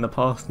between the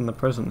past and the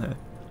present here.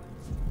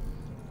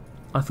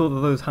 I thought that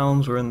those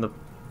hounds were in the...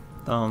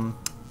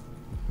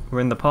 were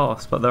in the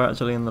past, but they're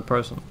actually in the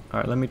present.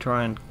 Alright, let me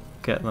try and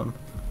get them.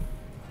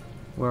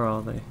 Where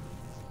are they?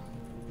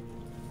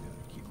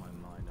 Keep my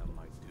mind on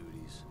my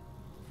duties.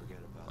 Forget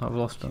about I've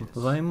lost them.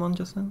 Was I in one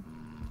just then?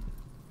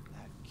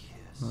 that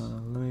kiss.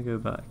 Let me go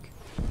back.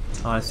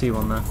 Oh, I see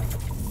one there.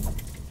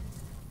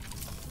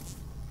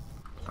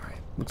 Alright,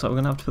 looks like we're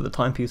gonna have to put the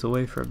timepiece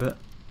away for a bit.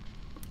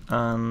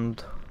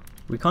 And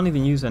we can't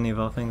even use any of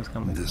our things,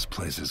 can we? This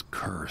place is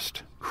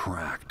cursed,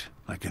 cracked.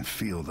 I can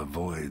feel the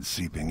void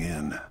seeping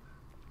in.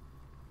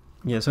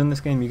 Yeah, so in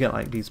this game you get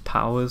like these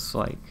powers,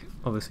 like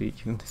obviously you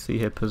can see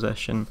here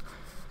possession,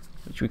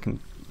 which we can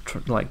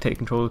like take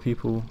control of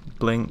people,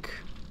 blink,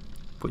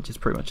 which is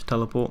pretty much a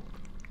teleport,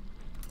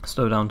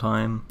 slow down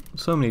time,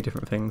 so many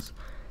different things.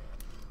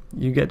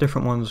 You get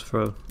different ones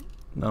for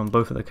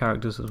both of the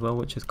characters as well,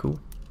 which is cool.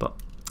 But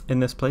in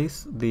this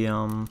place, the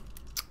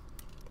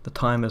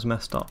time is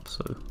messed up,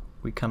 so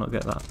we cannot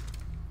get that.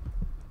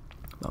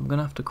 But I'm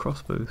gonna have to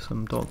crossbow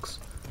some dogs.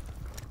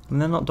 I mean,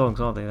 they're not dogs,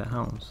 are they? They're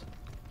hounds.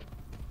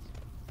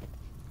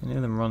 I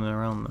hear them running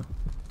around though.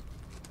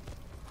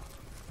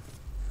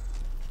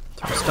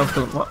 Stealth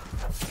kill them. What?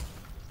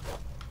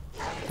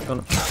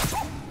 Gonna...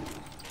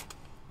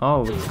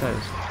 Oh, this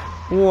guy's...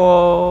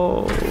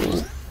 Whoa!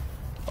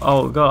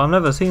 Oh god, I've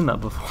never seen that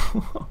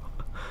before.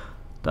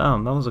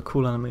 Damn, that was a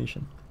cool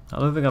animation. I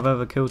don't think I've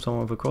ever killed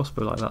someone with a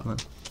crossbow like that then.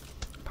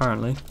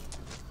 Apparently.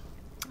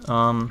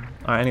 Alright,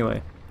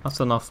 anyway. That's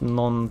enough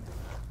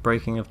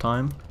breaking of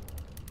time.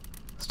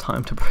 It's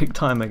time to break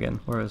time again.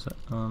 Where is it?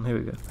 Here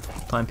we go.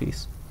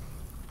 Timepiece.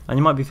 And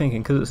you might be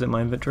thinking, because it's in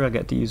my inventory, I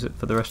get to use it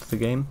for the rest of the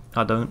game.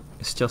 I don't.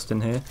 It's just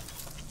in here.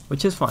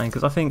 Which is fine,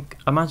 because I think,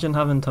 imagine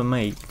having to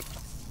make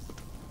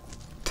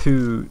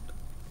two,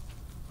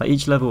 like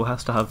each level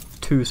has to have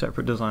two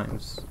separate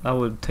designs. That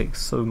would take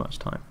so much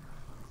time.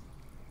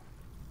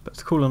 But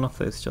it's cool enough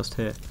that it's just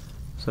here.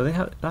 So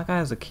that guy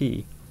has a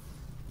key.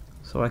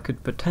 So I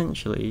could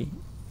potentially,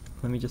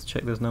 let me just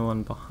check there's no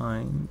one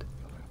behind.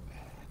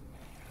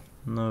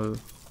 No.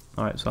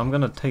 Alright, so I'm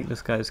going to take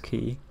this guy's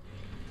key.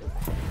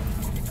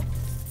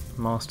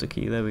 Master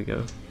key, there we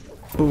go.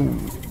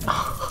 Boom.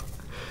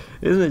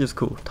 Isn't it just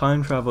cool?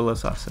 Time travel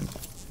assassin.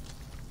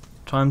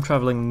 Time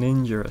traveling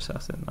ninja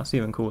assassin. That's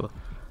even cooler.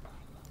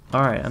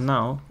 Alright, and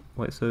now,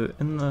 wait, so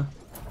in the...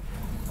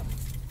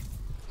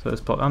 So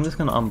it's blocked. I'm just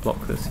going to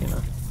unblock this, you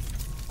know.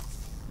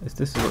 This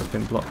is what it's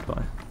been blocked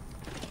by.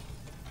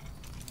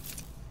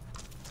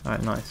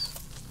 Alright, nice.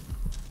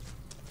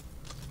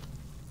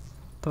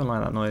 Don't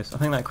like that noise. I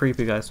think that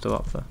creepy guy's still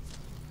up there.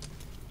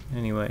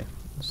 Anyway,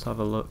 let's have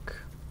a look.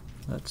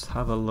 Let's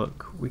have a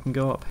look. We can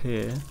go up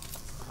here.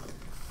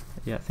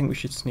 Yeah, I think we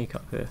should sneak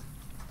up here.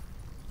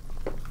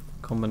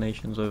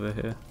 Combinations over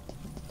here.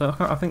 So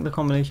I think the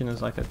combination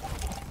is like a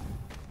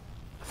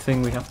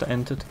thing we have to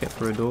enter to get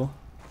through a door.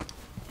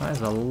 That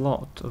is a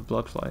lot of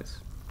blood flies.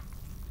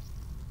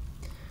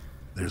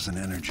 There's an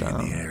energy in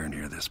the air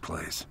near this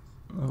place.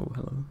 Oh,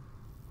 hello.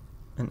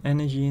 An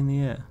energy in the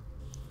air.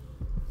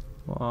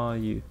 What are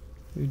you?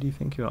 Who do you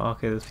think you are?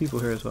 Okay, there's people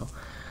here as well.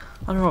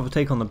 I'd rather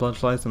take on the blood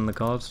flies than the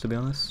guards, to be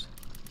honest.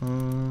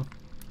 I'm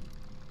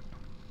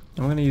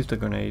going to use the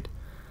grenade.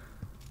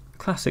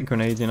 Classic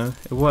grenade, you know.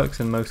 It works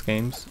in most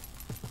games.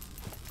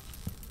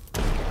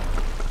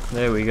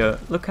 There we go.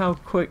 Look how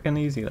quick and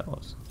easy that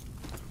was.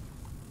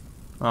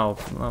 Oh,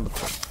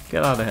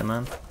 get out of here,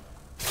 man.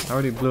 I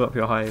already blew up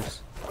your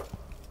hives.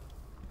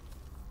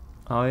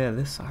 Oh yeah,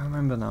 this, I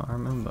remember now, I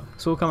remember.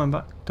 It's all coming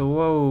back to,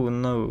 whoa,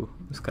 no,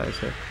 this guy's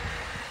here.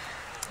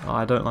 Oh,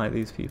 I don't like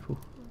these people.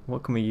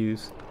 What can we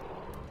use?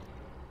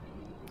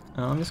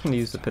 I'm just going to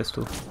use the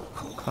pistol.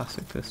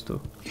 Classic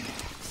pistol.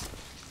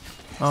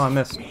 Oh, I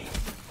missed.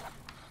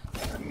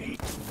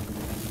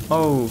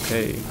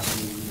 Okay.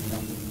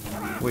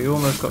 We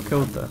almost got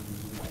killed there.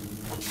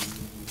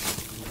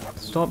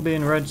 Stop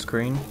being red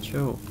screen,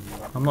 chill.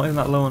 I'm not even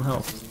that low on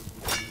health.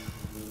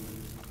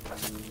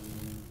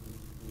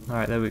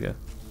 Alright, there we go.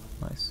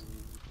 Nice.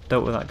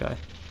 Dealt with that guy.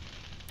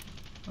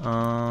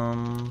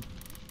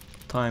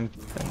 Time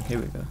thing, here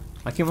we go.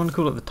 I keep wanting to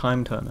call it the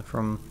time turner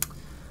from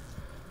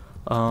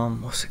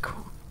what's it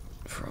called?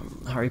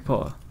 From Harry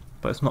Potter.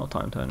 But it's not a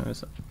time turner,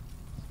 is it?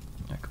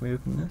 Yeah, can we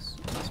open this?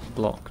 It's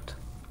blocked.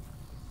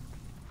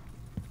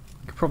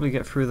 I could probably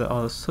get through that. Oh,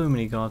 there's so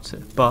many guards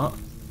here. But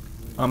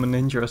I'm a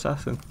ninja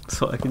assassin,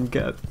 so I can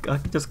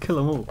just kill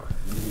them all.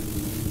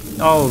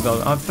 Oh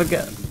god, I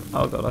forget.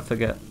 Oh god, I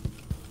forget.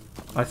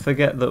 I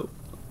forget that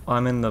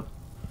I'm in the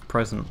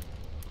present,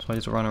 so I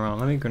just run around.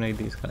 Let me grenade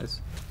these guys.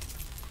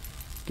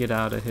 Get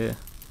out of here.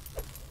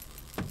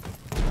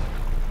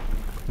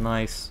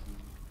 Nice.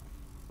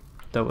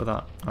 Dealt with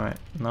that. Alright,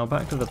 now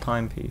back to the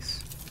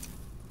timepiece.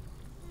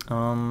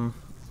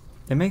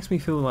 It makes me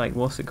feel like,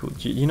 what's it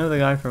called? You know the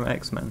guy from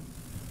X-Men?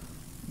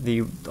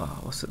 The,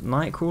 what's it,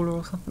 Nightcrawler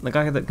or something? The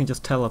guy that can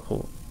just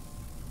teleport.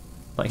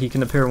 Like, he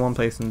can appear in one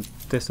place and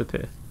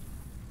disappear.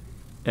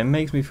 It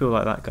makes me feel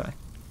like that guy.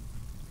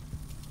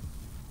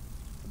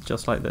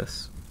 Just like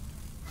this.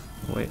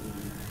 Wait.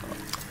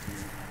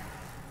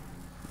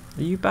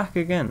 Are you back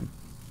again?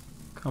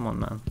 Come on,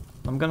 man.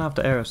 I'm gonna have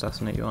to air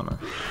assassinate you, aren't I?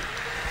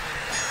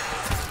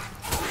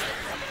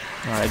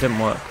 Alright, it didn't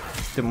work.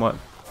 Didn't work.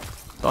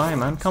 Die,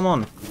 man. Come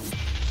on.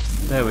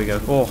 There we go.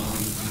 Oh.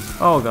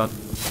 Oh, god.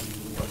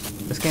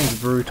 This game's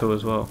brutal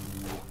as well.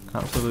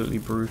 Absolutely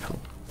brutal.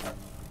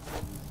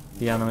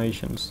 The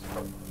animations.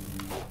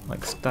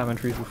 Like stabbing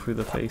people through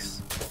the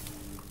face.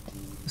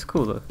 It's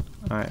cool though.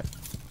 Alright.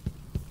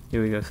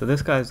 Here we go. So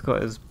this guy's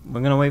got his...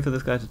 We're going to wait for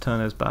this guy to turn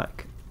his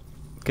back.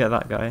 Get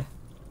that guy.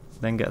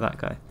 Then get that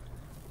guy.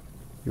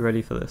 You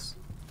ready for this?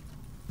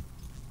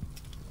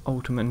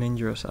 Ultimate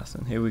Ninja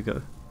Assassin. Here we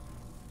go.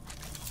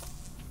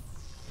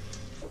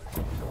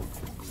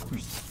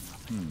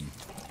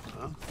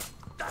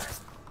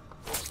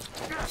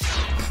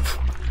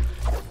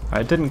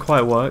 It didn't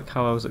quite work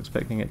how I was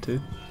expecting it to.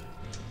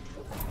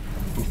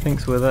 He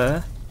thinks we're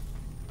there.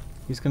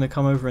 He's going to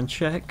come over and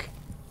check.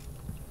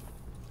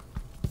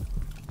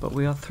 But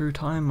we are through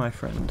time, my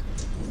friend.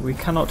 We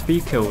cannot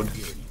be killed.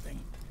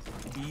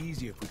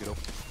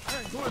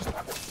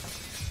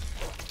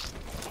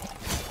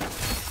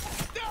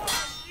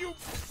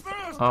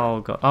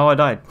 Oh god. Oh, I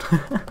died.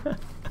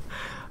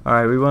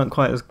 Alright, we weren't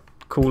quite as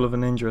cool of a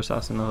ninja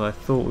assassin as I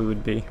thought we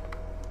would be.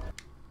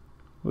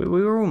 We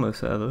were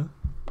almost there though.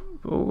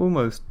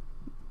 Almost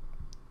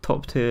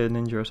top tier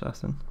ninja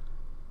assassin.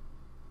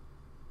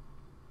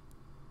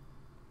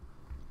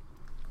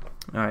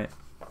 Alright.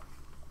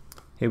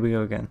 Here we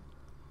go again.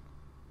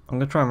 I'm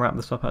going to try and wrap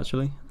this up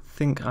actually.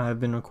 think I have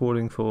been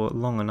recording for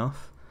long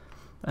enough.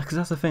 Because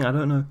that's the thing, I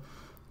don't know.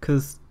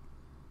 Because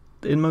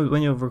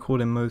when you're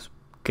recording most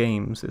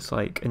games, it's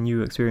like a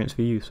new experience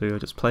for you, so you're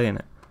just playing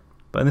it.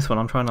 But in this one,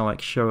 I'm trying to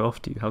like show it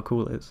off to you how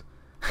cool it is.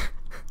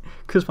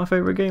 Because it's my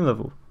favourite game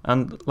level.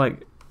 And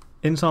like,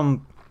 in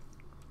some...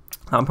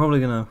 I'm probably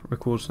going to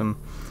record some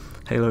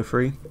Halo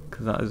 3,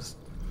 because that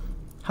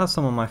has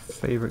some of my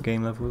favourite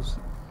game levels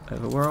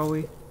ever. Where are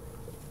we?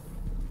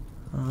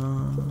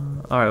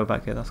 Alright, we're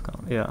back here, that's kind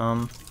of...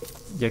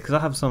 Yeah, because I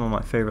have some of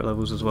my favourite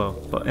levels as well.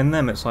 But in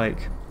them, it's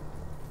like...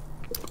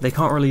 They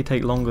can't really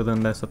take longer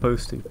than they're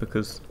supposed to,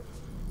 because...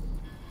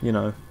 You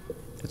know,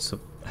 it's a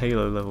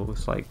Halo level,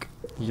 it's like...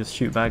 You just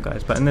shoot bad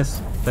guys. But in this,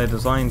 they're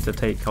designed to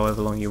take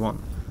however long you want.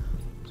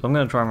 So I'm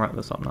going to try and wrap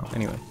this up now,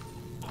 anyway.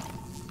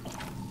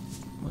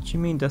 What do you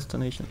mean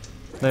destination?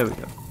 There we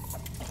go.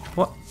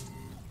 What?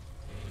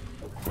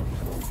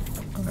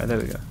 Alright, there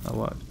we go. That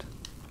worked.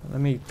 Let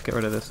me get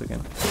rid of this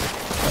again.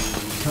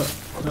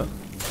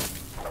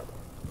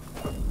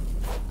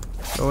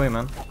 Go away,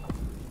 man.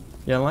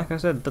 Yeah, like I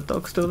said, the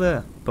dog's still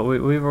there. But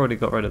we've already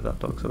got rid of that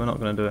dog, so we're not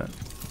going to do it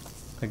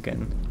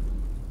again.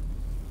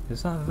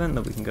 Is that a vent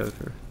that we can go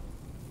through?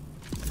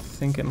 I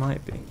think it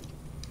might be.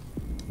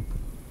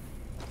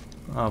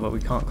 Ah, but we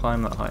can't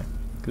climb that high,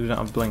 because we don't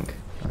have blink.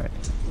 Alright.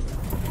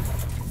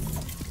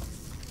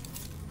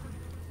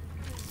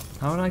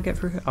 How would I get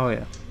through here? Oh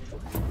yeah.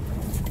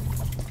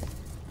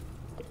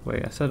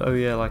 Wait, I said oh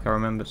yeah like I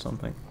remembered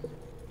something.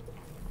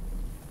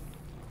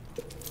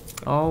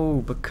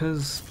 Oh,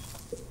 because...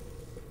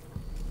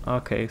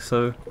 Okay,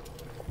 so...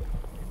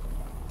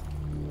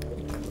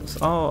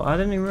 Oh, I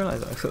didn't even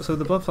realise that. So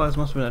the bloodflies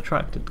must have been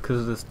attracted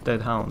because of this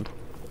dead hound.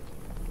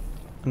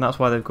 And that's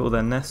why they've got all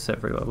their nests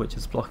everywhere, which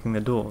is blocking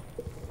the door.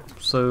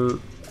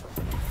 So...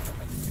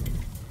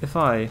 If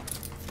I...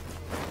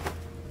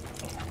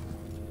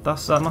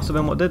 That must have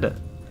been what did it.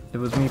 It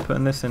was me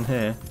putting this in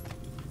here.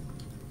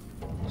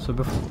 So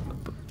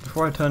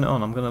before I turn it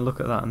on, I'm going to look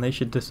at that, and they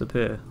should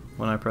disappear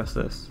when I press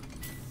this.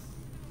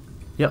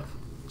 Yep,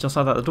 just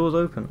like that, the door's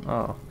open.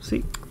 Oh,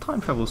 see,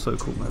 time travel's so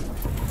cool, man.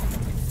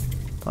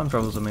 Time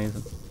travel's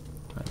amazing.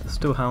 Right, there's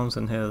still hounds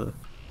in here, though.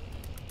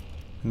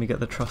 Let me get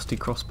the trusty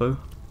crossbow.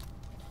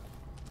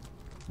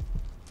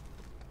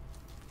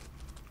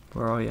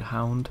 Where are you,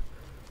 hound?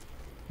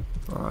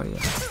 Where are you?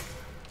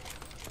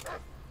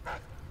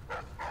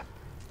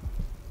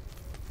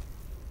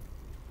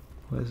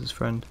 Where's his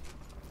friend?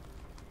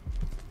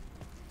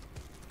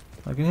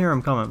 I can hear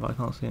him coming, but I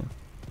can't see him.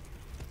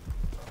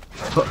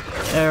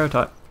 Oh, air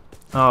attack.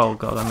 Oh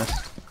god, I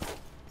missed.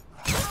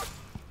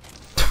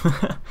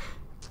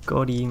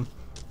 Got him.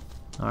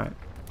 Alright.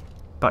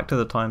 Back to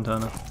the time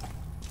turner.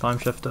 Time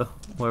shifter,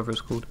 whatever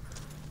it's called.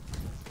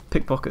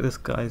 Pickpocket this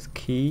guy's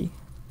key.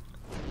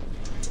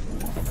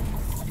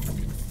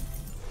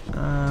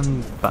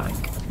 And back.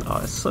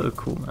 Oh, it's so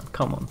cool, man.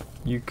 Come on.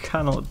 You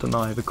cannot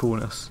deny the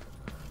coolness.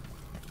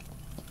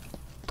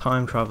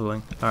 Time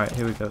traveling. Alright,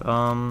 here we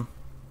go.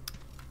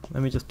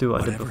 Let me just do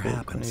what I did before. Whatever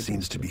happened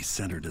seems to be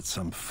centered at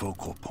some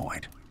focal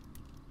point.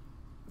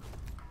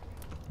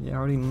 Yeah, I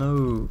already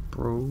know,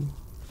 bro.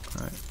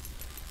 Alright.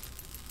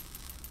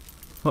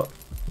 What?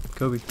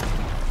 Kobe.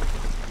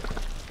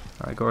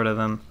 Alright, got rid of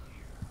them.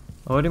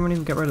 Oh, I didn't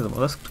even get rid of them.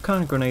 Well, let's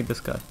kind of grenade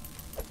this guy.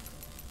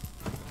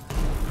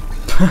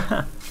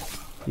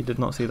 He did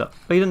not see that.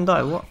 Oh, he didn't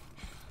die. What?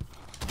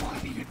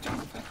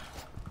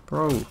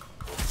 Bro,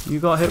 you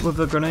got hit with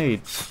a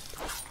grenade.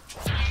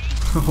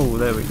 Oh,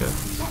 there we go.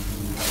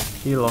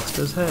 He lost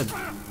his head.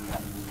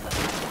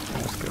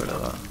 Let's get rid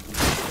of that.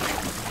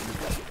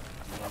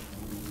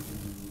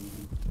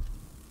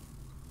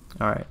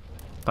 Alright,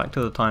 back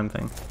to the time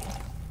thing.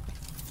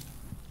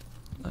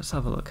 Let's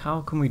have a look. How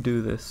can we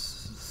do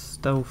this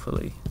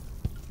stealthily?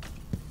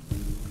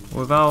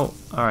 Without...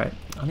 Alright,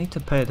 I need to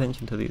pay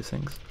attention to these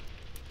things.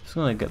 Just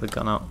gonna get the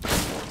gun out.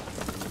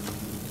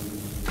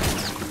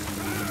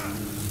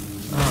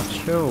 Ah,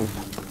 chill.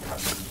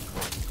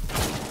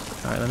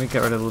 Alright, let me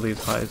get rid of all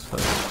these highs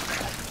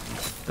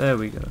first. There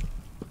we go.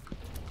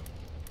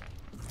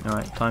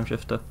 Alright, time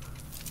shifter.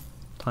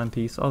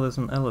 Timepiece. Oh, there's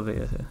an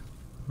elevator here.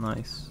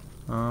 Nice.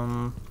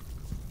 Oh,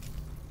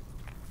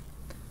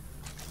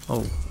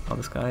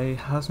 this guy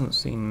hasn't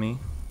seen me.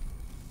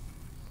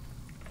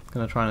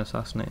 Gonna try and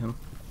assassinate him.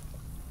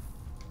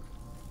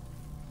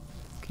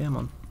 Come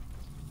on.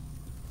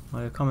 Oh,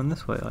 you're coming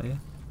this way, are you?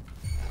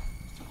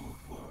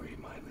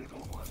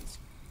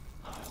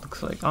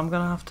 Looks like I'm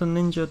gonna have to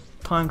ninja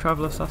time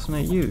travel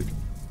assassinate you.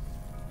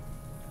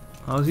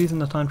 I was using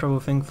the time travel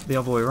thing for the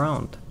other way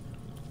around.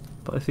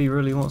 But if he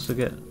really wants to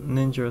get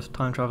ninja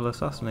time travel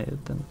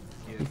assassinated, then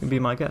he can be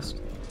my guest.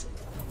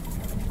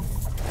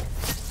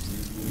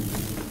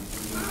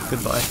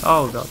 Goodbye.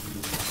 Oh god.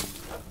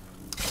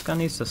 This guy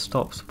needs to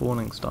stop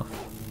spawning stuff.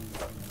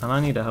 And I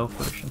need a health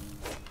potion.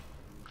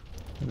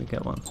 Let me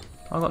get one.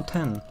 I got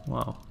 10.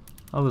 Wow.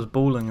 I was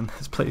balling in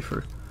this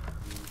playthrough.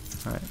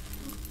 Alright.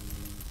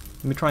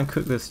 Let me try and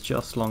cook this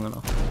just long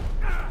enough.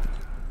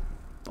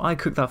 I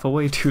cooked that for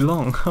way too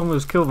long. I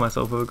almost killed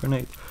myself with a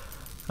grenade.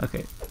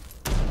 Okay.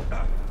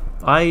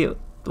 I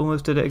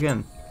almost did it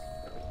again.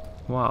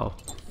 Wow.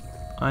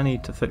 I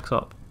need to fix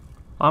up.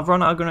 I've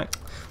run out of grenade.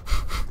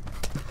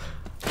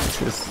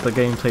 This is the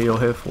gameplay you're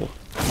here for.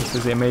 This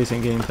is the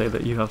amazing gameplay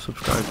that you have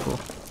subscribed for.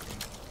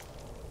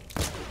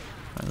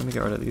 Right, let me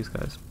get rid of these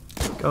guys.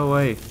 Go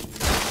away.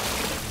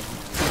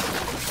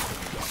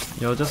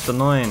 You're just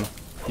annoying.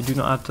 You do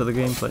not add to the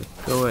gameplay.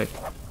 Go away.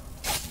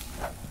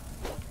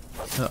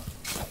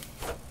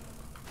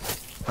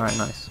 Alright,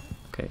 nice.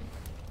 Okay.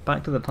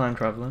 Back to the time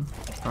traveling.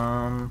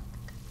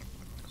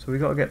 So we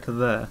gotta get to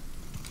there.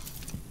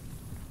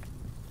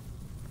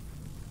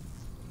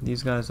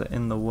 These guys are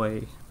in the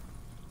way.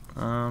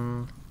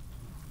 Yeah,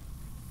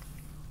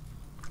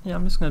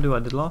 I'm just gonna do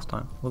what I did last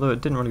time. Although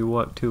it didn't really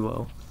work too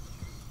well.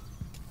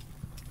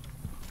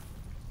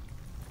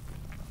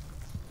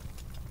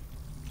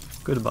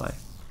 Goodbye.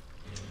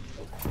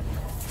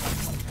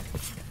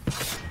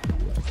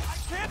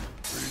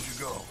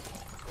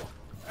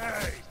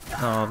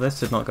 Oh, this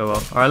did not go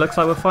well. Alright, looks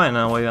like we're fighting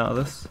our way out of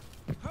this.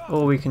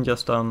 Or we can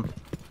just,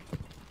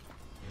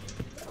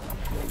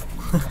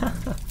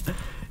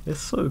 It's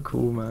so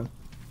cool, man.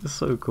 It's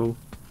so cool.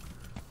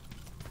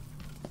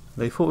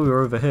 They thought we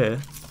were over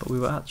here, but we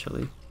were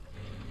actually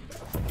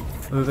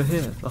over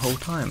here the whole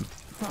time.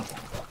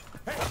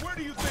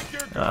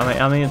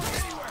 I mean,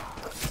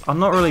 I'm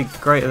not really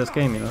great at this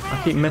game, you know.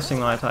 I keep missing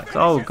my attacks.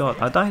 Oh god,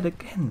 I died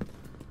again.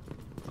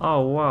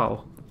 Oh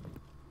wow.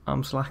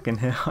 I'm slacking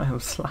here. I am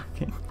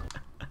slacking.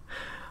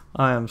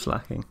 I am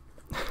slacking.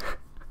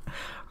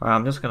 Alright,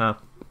 I'm just gonna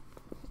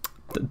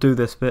do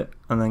this bit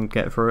and then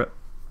get through it.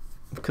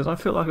 Because I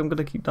feel like I'm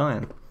gonna keep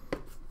dying.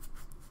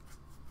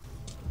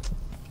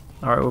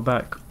 Alright, we're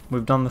back.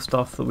 We've done the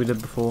stuff that we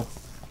did before.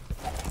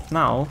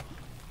 Now,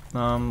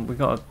 we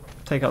gotta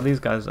take out these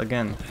guys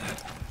again.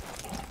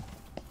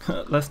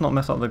 Let's not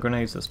mess up the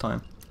grenades this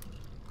time.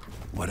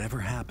 Whatever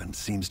happened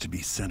seems to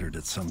be centered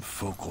at some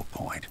focal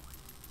point.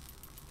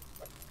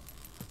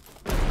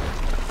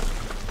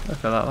 Look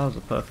at that, that was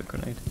a perfect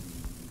grenade.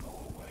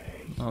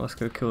 Oh, let's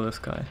go kill this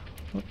guy.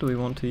 What do we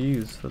want to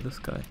use for this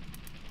guy?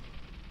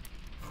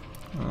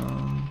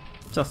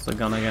 Just the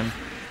gun again.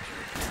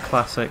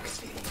 Classic.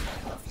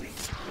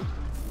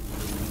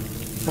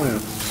 Oh.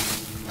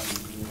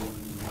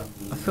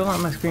 I feel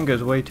like my screen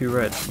goes way too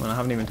red when I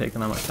haven't even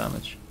taken that much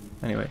damage.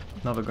 Anyway,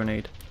 another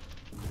grenade.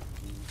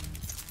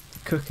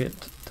 Cook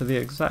it to the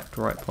exact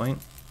right point.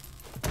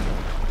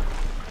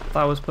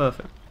 That was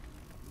perfect.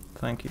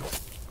 Thank you.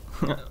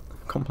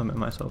 Compliment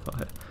myself out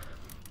here.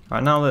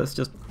 Alright, now let's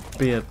just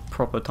be a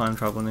proper time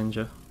travel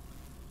ninja.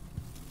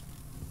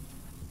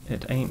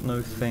 It ain't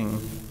no thing.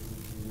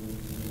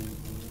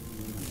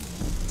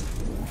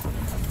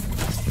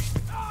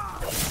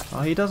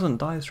 Oh, he doesn't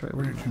die straight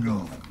away.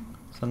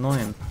 It's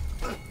annoying.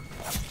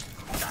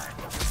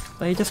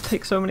 They just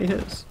take so many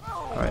hits.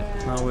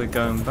 Alright, now we're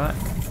going back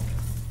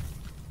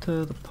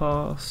to the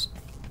past.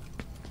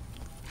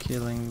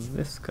 Killing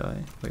this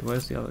guy. Wait,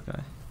 where's the other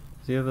guy?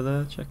 Is he over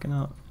there checking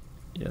out?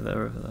 Yeah,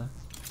 they're over there.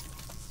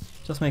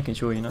 Just making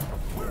sure, you know.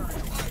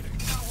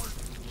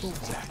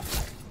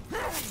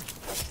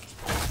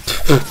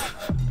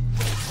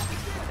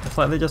 It's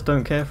like they just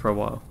don't care for a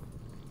while.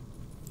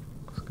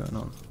 What's going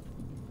on?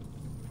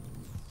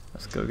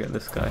 Let's go get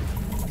this guy.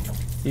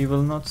 He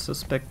will not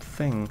suspect a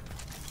thing.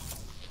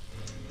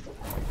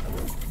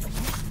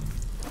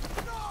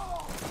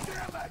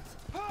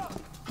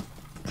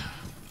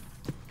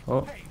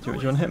 Oh, do you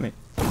want to hit me?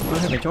 Do you want to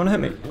hit me? Do you want to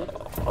hit me?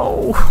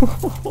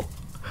 Oh!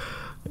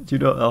 Do you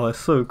know? Oh, it's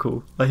so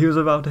cool. Like, he was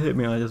about to hit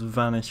me and I just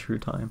vanished through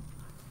time.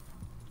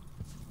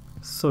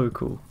 So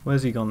cool.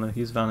 Where's he gone though?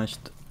 He's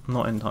vanished.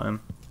 Not in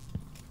time.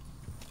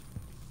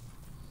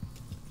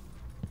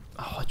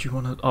 Oh, do you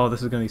want to? Oh,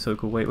 this is going to be so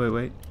cool. Wait, wait,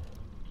 wait.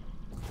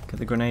 Get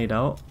the grenade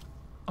out.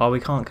 Oh, we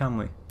can't, can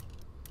we?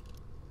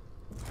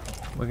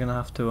 We're gonna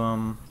have to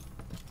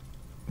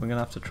we're gonna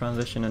have to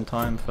transition in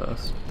time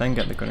first, then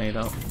get the grenade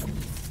out.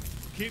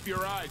 Keep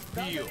your eyes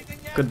peeled.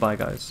 Goodbye,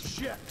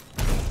 guys.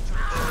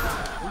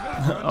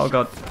 Oh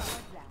god.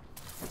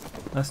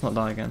 Let's not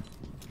die again.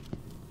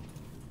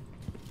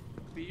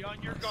 Be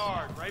on your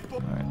guard, right?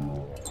 Alright.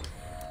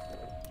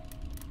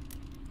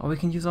 Oh, we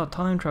can use our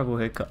time travel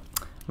here.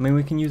 I mean,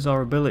 we can use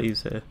our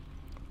abilities here.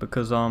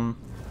 Because, can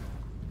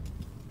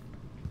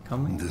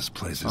we? This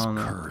place is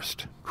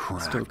cursed,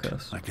 cracked. Still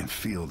cursed. I can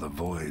feel the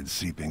void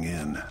seeping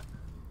in.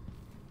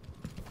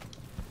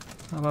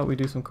 How about we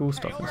do some cool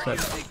stuff instead?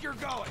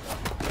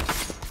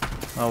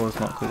 That was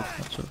not cool,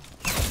 actually.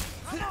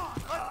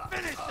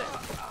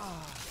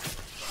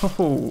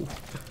 Oh,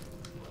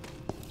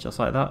 just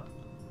like that.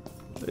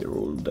 They're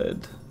all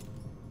dead.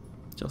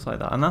 Just like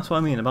that. And that's what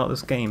I mean about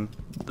this game.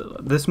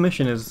 This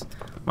mission is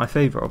my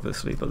favourite,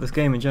 obviously, but this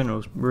game in general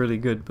is really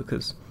good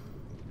because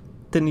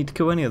I didn't need to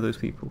kill any of those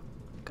people.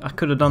 I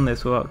could have done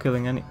this without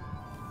killing any.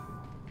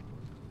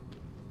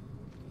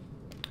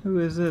 Who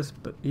is this?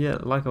 But yeah,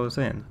 like I was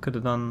saying, could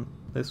have done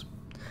this.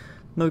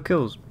 No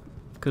kills.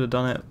 Could have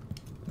done it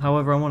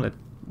however I wanted,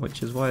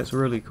 which is why it's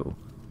really cool.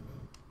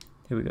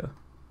 Here we go.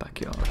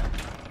 Backyard.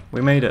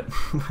 We made it.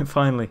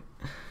 Finally.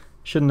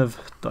 Shouldn't have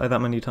died that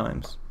many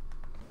times.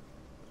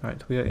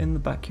 Alright, we are in the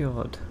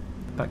backyard.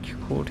 The back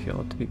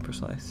courtyard to be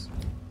precise.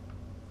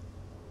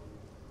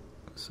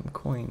 Some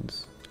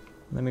coins.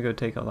 Let me go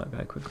take out that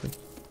guy quickly.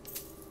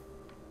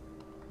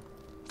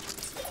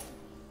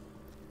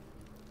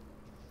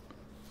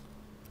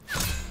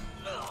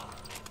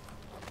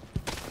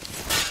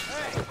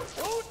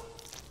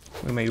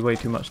 We made way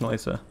too much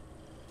noise there.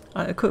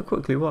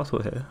 Quickly, whilst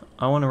we're here,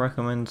 I want to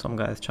recommend some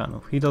guy's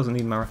channel. He doesn't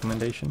need my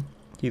recommendation.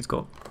 He's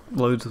got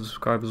loads of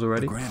subscribers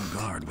already. The Grand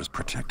Guard was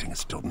protecting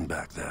Stilton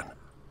back then.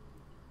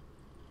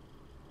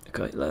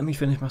 Okay, let me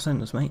finish my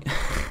sentence, mate.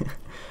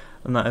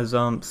 And that is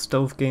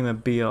Stealth Gamer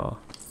BR.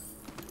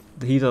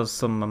 He does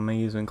some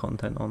amazing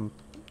content on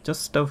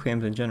just stealth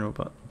games in general,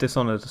 but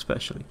Dishonored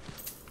especially.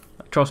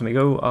 Trust me,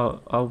 go.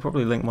 I'll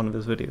probably link one of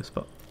his videos,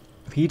 but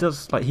he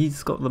does, like,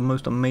 he's got the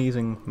most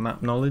amazing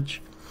map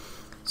knowledge,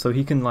 so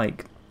he can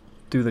like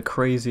do the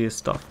craziest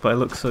stuff, but it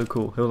looks so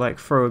cool. He'll like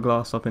throw a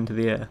glass up into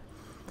the air,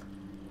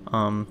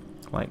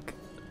 like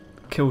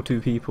kill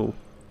 2 people,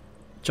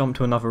 jump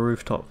to another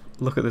rooftop,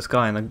 look at this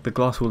guy, and the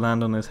glass will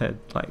land on his head.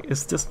 Like,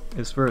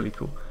 it's really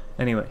cool.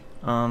 Anyway,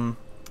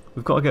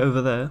 we've got to get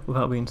over there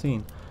without being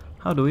seen.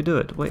 How do we do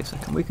it? Wait a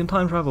second, we can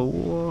time travel.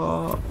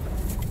 What?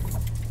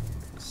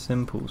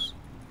 Simples.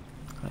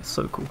 That's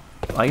so cool.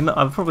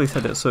 I've probably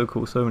said it's so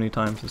cool so many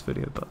times this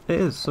video, but it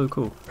is so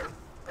cool.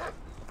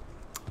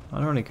 I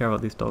don't really care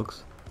about these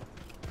dogs.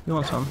 You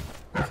want some?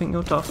 You think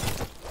you're tough?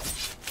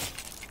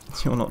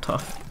 You're not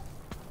tough.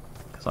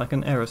 Because I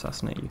can air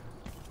assassinate you.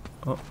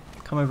 Oh,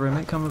 come over here,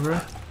 mate, come over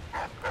here.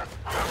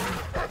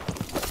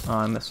 Oh,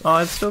 I missed. Oh,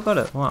 I still got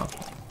it. Wow.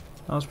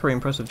 That was a pretty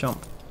impressive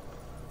jump.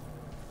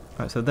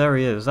 Alright, so there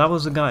he is. That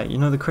was the guy, you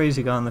know, the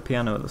crazy guy on the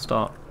piano at the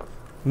start.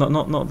 Not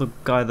the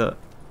guy that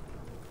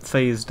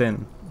phased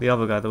in. The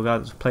other guy, the guy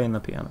that's playing the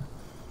piano.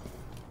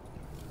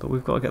 But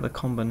we've got to get the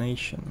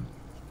combination.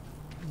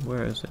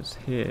 Where is it? It's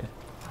here.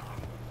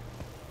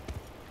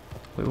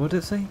 Wait, what did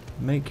it say?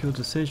 Make your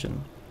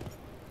decision.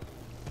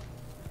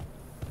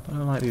 I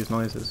don't like these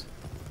noises.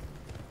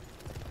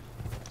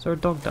 Is there a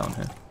dog down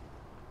here?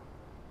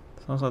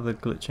 Sounds like they're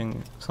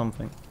glitching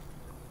something.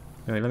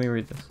 Anyway, let me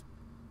read this.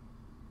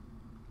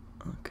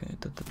 Okay,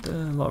 a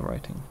lot of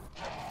writing.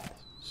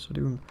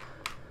 Study room.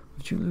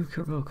 Would you Luke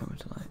are welcome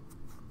tonight?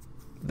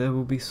 There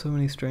will be so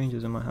many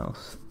strangers in my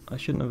house. I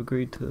shouldn't have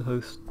agreed to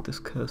host this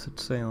cursed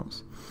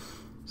seance.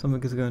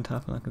 Something is going to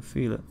happen, I can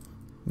feel it.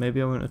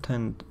 Maybe I won't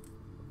attend,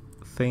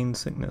 feign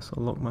sickness,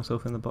 or lock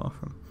myself in the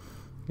bathroom.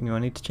 Anyway, I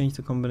need to change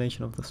the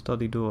combination of the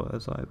study door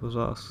as I was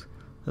asked.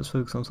 Let's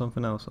focus on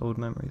something else, old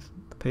memories.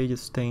 The page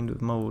is stained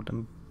with mould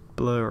and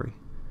blurry.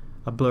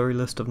 A blurry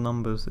list of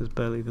numbers is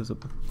barely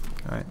visible.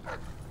 Alright.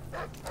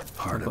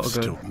 Part of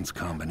Stilton's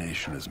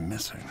combination is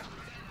missing.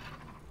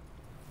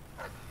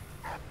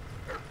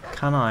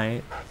 Can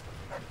I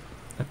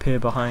appear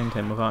behind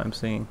him without him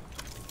seeing?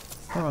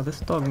 Oh, this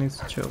dog needs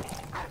to chill.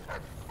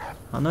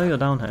 I know you're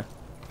down here.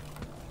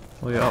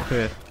 Well, you're up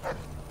here.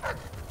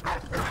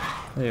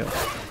 There you are.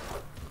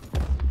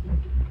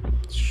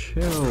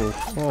 Chill.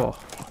 Oh.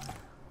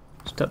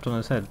 Stepped on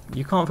his head.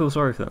 You can't feel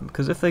sorry for them,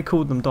 because if they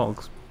called them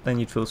dogs, then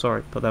you'd feel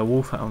sorry, but they're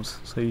wolfhounds,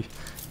 so you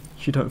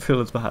don't feel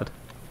as bad.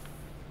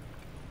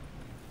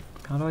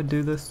 How do I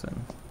do this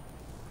then?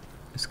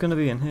 It's gonna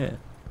be in here.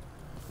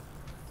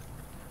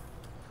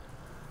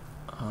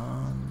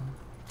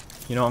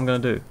 You know what I'm gonna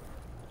do?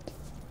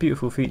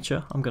 Beautiful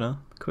feature, I'm gonna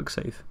quick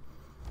save.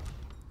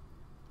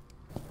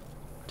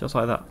 Just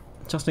like that.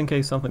 Just in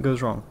case something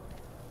goes wrong.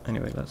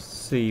 Anyway, let's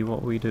see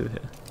what we do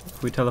here.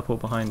 If we teleport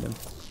behind him.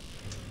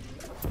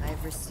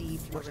 I've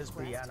received your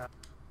request.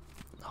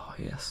 Oh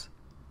yes.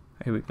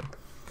 Here we go.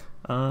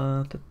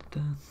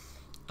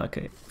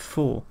 Okay,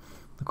 4.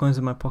 The coins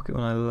in my pocket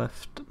when I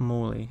left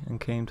Morley and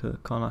came to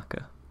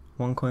Karnaka.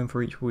 1 coin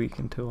for each week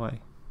until I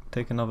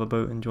take another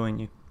boat and join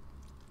you.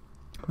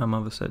 My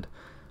mother said,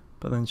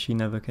 but then she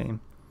never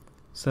came.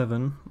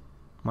 7.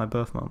 My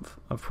birth month.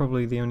 I'm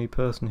probably the only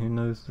person who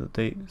knows the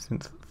date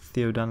since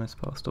Theodanis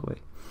passed away.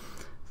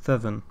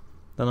 7.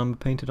 The number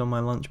painted on my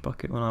lunch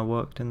bucket when I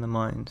worked in the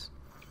mines.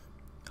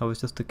 I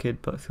was just a kid,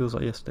 but it feels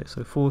like yesterday.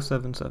 So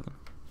 477.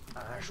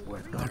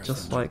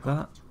 Just like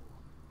that.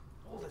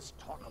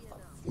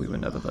 We were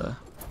never there.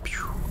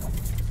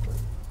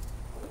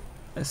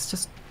 It's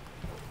just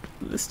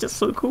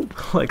so cool.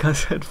 Like I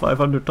said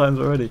 500 times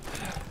already.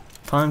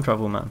 Time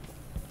travel, man.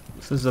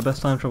 This is the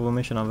best time travel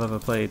mission I've ever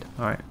played.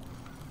 Alright.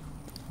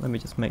 Let me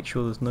just make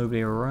sure there's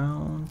nobody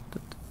around.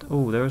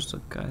 Oh, there's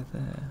a guy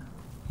there.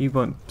 He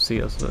won't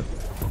see us though.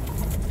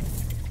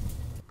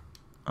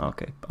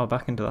 Okay, I'll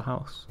back into the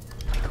house.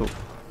 Cool.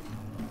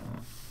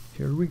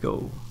 Here we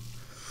go.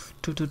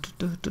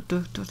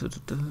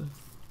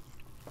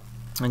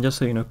 And just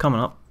so you know,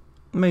 coming up,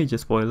 major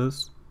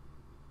spoilers.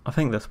 I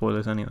think they're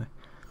spoilers anyway.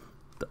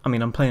 I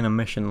mean, I'm playing a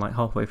mission like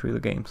halfway through the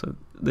game, so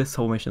this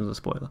whole mission is a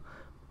spoiler.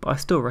 But I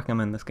still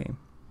recommend this game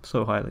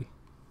so highly.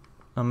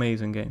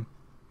 Amazing game,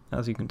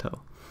 as you can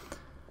tell.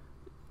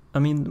 I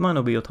mean, it might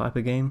not be your type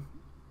of game,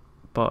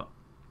 but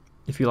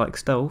if you like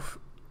stealth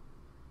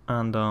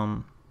and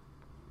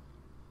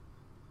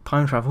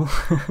time travel,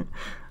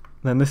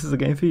 then this is a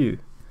game for you.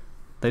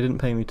 They didn't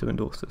pay me to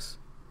endorse this.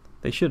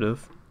 They should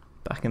have,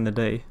 back in the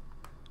day.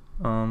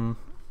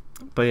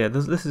 But yeah,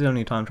 this is the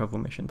only time travel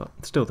mission, but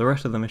still, the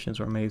rest of the missions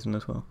are amazing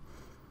as well.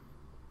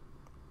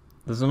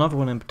 There's another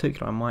one in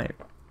particular I might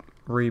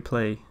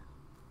replay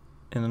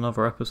in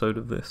another episode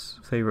of this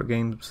favorite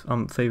games,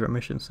 favorite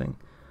missions thing.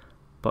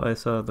 But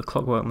it's the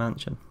Clockwork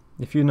Mansion.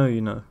 If you know,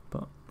 you know.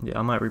 But yeah,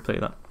 I might replay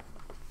that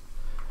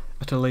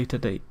at a later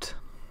date.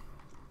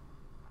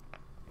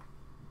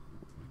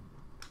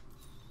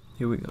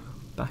 Here we go,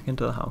 back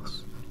into the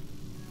house.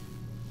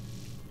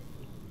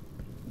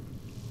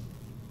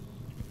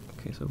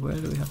 Okay, so where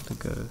do we have to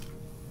go?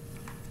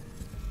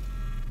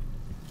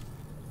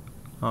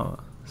 Oh,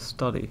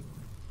 study.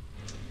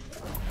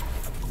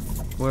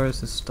 Where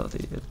is this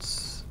study?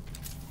 It's...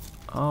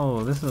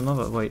 Oh, this is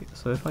another... Wait,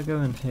 so if I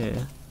go in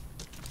here...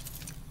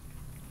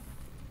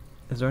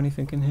 Is there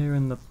anything in here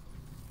in the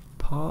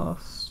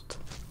past?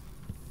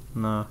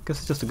 No, I guess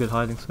it's just a good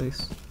hiding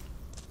space.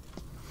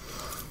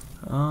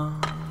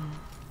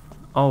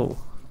 Oh,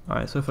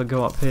 alright, so if I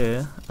go up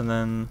here and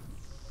then...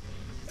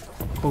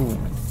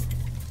 Boom.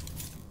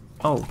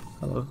 Oh,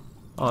 hello.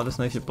 Oh,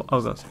 destination blocked.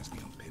 Oh god.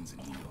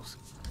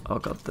 Oh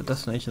god, the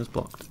destination's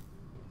blocked.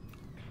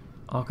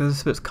 Oh, because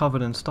this bit's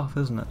covered in stuff,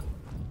 isn't it?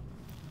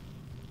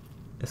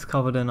 It's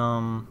covered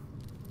in,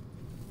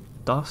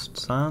 dust,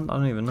 sand? I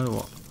don't even know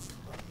what.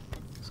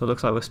 So it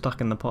looks like we're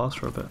stuck in the past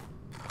for a bit.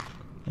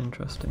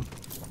 Interesting.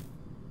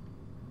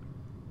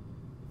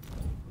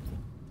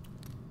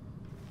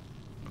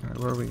 Alright,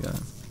 where are we going?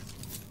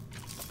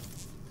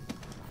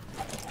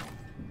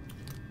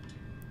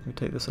 Let me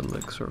take this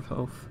elixir of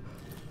health.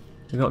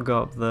 We gotta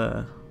go up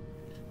there.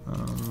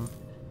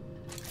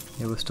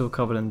 Yeah, we're still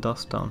covered in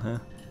dust down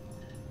here.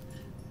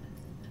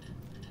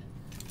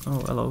 Oh,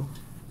 hello.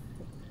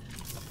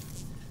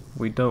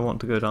 We don't want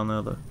to go down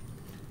there though.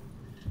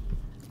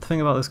 The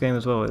thing about this game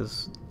as well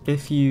is,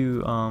 if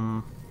you,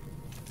 oh,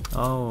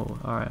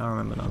 alright, I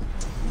remember now.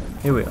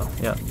 Here we are,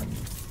 yeah.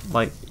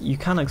 Like, you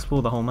can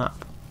explore the whole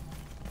map,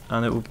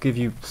 and it will give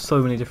you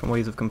so many different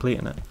ways of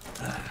completing it.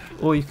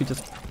 Or you could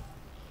just...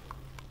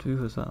 Who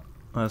was that?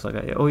 Oh, it's like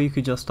that, yeah. Or you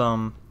could just,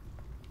 go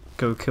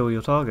kill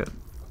your target.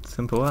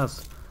 Simple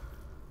as.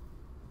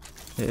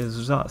 It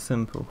is that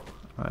simple.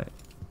 Right.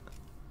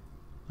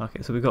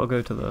 Okay, so we got to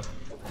go to the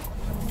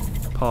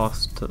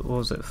past, what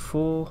was it,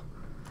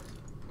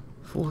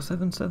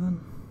 477?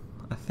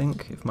 I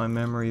think, if my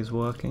memory is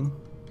working.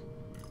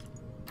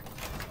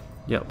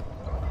 Yep.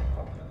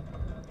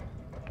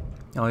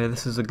 Oh yeah,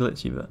 this is a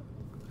glitchy bit.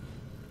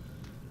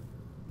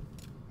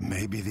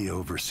 Maybe the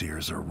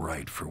overseers are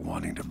right for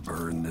wanting to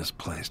burn this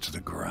place to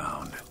the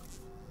ground.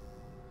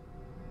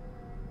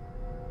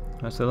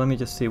 Right, so let me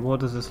just see, what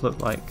does this look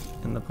like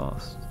in the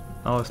past?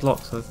 Oh, it's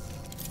locked, so...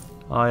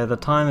 Oh yeah, the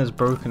time is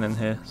broken in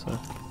here, so...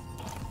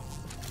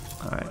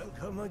 Alright.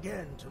 Welcome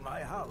again to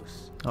my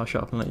house. I'll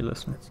shut up and let you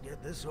listen. Let's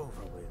get this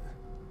over with.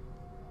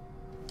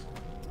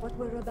 What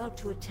we're about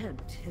to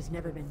attempt has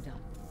never been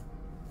done.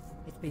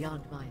 It's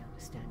beyond my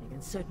understanding,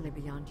 and certainly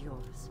beyond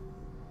yours.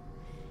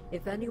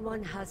 If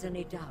anyone has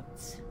any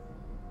doubts,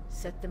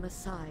 set them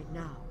aside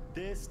now.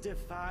 This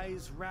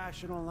defies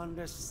rational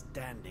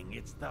understanding.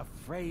 It's the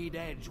frayed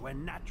edge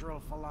when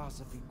natural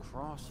philosophy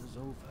crosses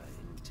over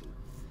into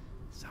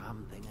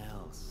something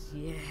else.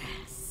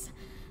 Yes,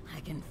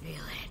 I can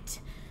feel it.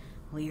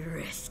 We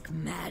risk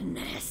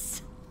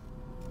madness.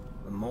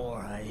 The more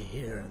I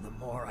hear, the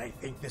more I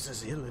think this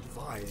is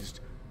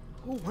ill-advised.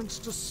 Who wants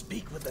to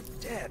speak with the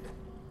dead?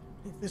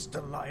 If this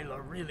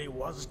Delilah really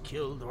was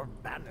killed or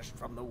banished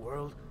from the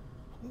world,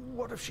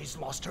 what if she's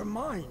lost her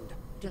mind?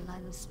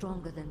 Delilah's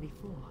stronger than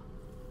before.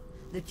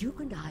 The Duke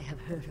and I have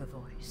heard her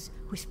voice,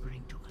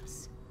 whispering to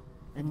us.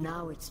 And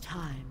now it's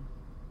time.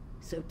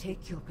 So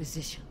take your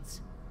positions.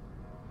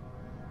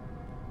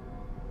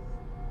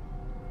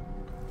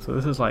 So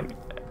this is like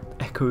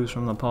echoes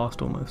from the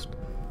past almost,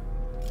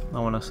 I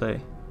want to say.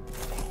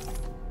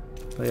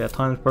 But yeah,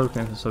 time's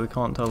broken, so we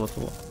can't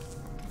teleport.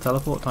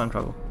 Teleport, time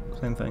travel,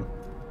 same thing.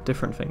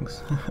 Different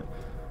things.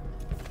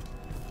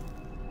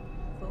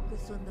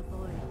 Focus on the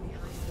void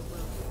behind the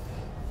world.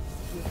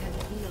 You can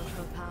feel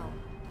her power,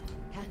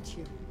 can't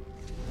you?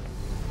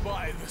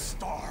 By the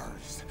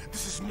stars,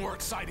 this is more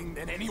exciting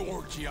than any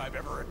orgy I've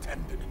ever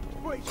attended.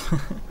 Wait,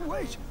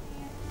 wait!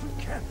 You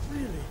can't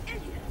really...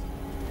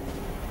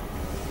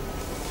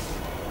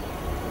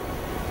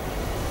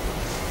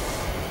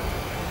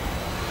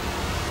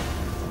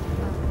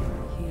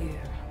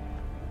 Here,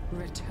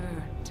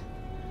 returned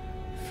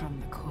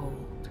from the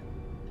cold,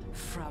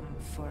 from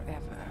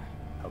forever.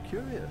 How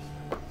curious.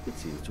 It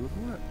seems to have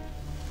worked.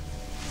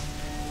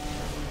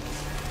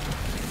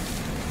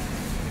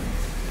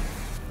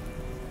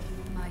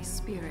 My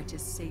spirit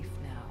is safe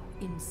now,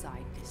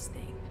 inside this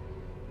thing.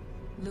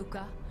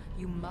 Luca,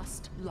 you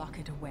must lock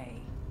it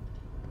away.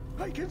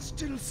 I can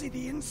still see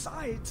the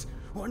insides.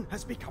 One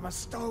has become a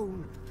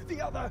stone,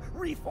 the other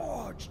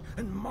reforged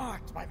and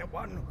marked by the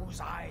one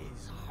whose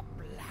eyes are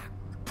black.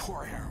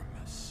 Poor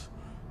Aramis.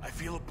 I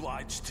feel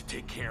obliged to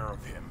take care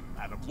of him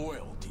out of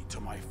loyalty to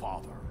my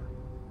father.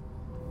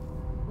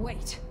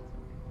 Wait.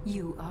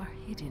 You are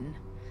hidden,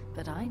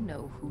 but I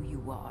know who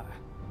you are.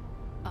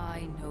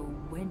 I know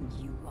when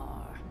you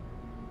are.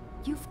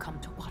 You've come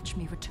to watch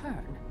me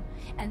return,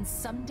 and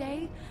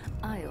someday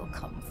I'll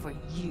come for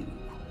you.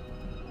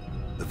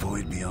 The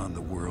void beyond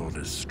the world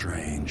is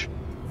strange.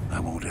 I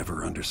won't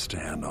ever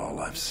understand all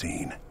I've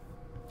seen.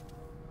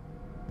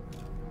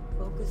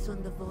 Focus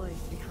on the void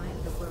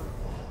behind the world.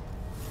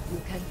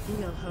 You can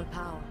feel her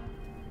power,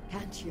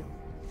 can't you?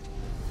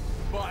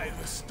 By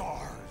the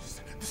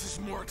stars. This is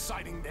more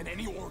exciting than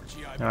any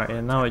orgy I've Alright, ever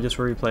and now it just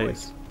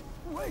replays.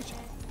 Wait,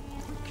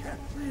 we can't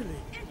really.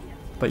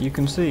 But you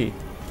can see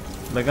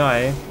the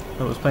guy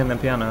that was playing the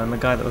piano and the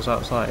guy that was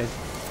outside.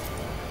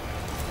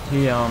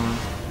 He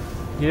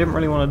didn't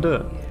really want to do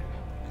it.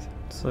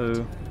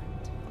 So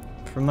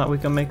from that we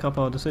can make up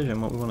our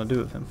decision what we want to do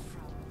with him.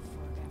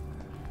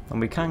 And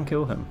we can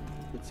kill him.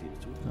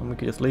 And we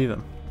could just leave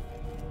him.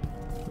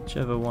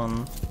 Whichever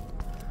one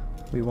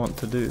we want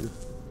to do.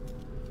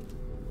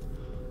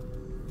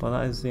 But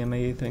that is the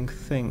amazing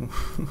thing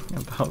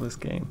about this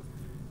game.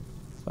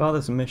 About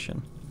this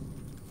mission.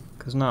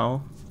 Because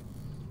now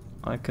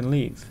I can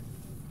leave.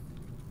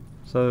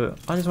 So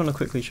I just want to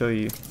quickly show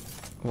you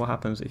what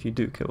happens if you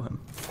do kill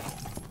him.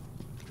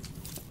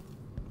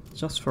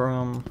 Just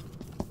for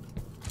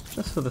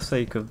the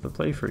sake of the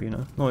playthrough, you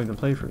know, not even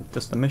playthrough,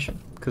 just the mission,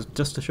 because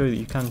just to show that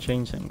you can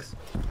change things.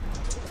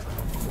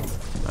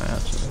 I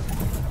actually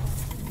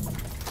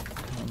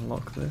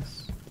unlock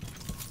this.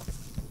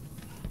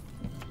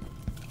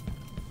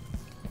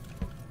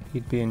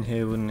 He'd be in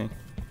here, wouldn't he?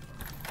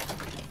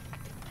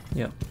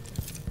 Yep.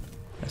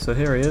 So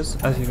here he is,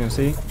 as you can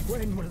see.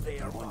 When will they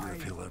I wonder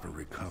if arrive? he'll ever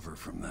recover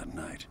from that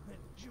night.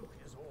 The Duke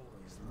is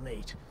always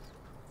late.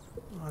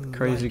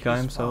 Crazy Unlike guy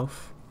his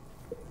himself.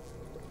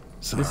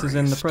 Sorry, This is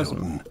in the present.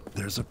 Stilton.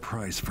 There's a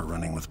price for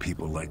running with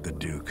people like the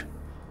Duke.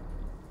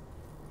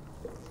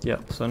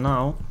 Yep, so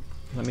now,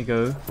 let me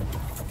go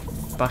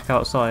back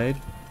outside,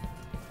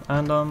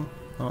 and oh,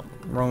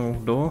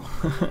 wrong door.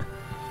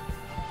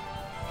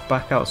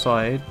 Back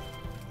outside,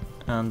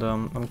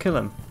 and kill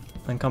him,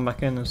 then come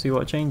back in and see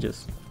what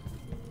changes.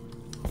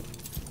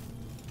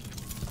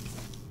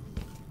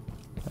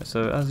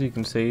 So as you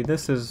can see,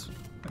 this is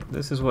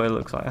what it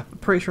looks like. I'm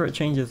pretty sure it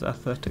changes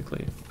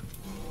aesthetically.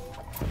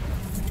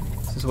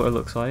 This is what it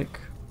looks like.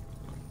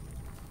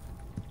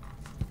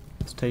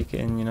 Let's take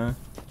it in, you know.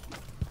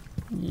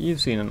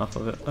 You've seen enough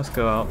of it. Let's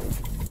go out,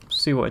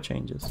 see what it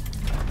changes.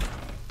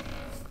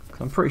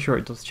 'Cause I'm pretty sure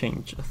it does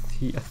change a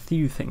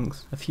few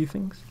things. A few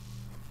things?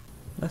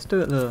 Let's do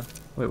it the...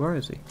 Wait, where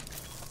is he?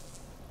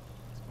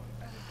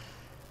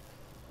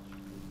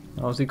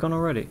 Oh, is he gone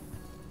already?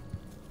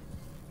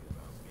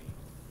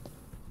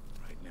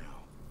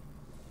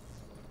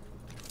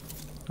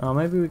 Oh,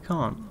 maybe we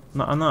can't.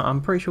 No, I'm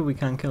pretty sure we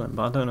can kill him,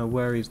 but I don't know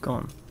where he's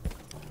gone.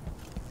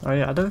 Oh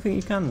yeah, I don't think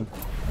you can.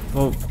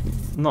 Well,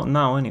 not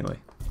now anyway.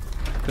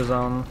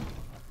 Because,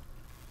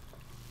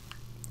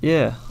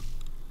 yeah.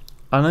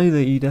 I know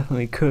that you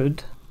definitely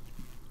could.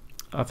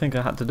 I think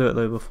I had to do it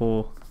though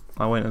before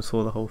I went and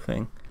saw the whole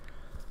thing.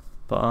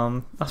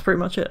 But, that's pretty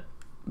much it.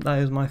 That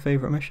is my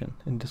favourite mission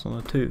in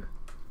Dishonored 2.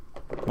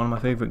 One of my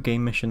favourite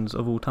game missions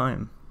of all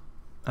time.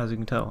 As you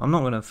can tell. I'm not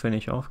going to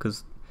finish off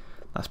because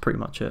that's pretty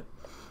much it.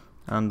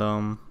 And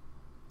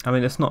I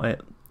mean, it's not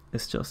it,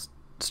 it's just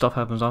stuff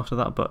happens after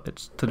that, but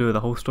it's to do with the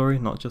whole story,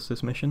 not just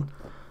this mission.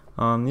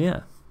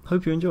 Yeah,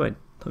 hope you enjoyed,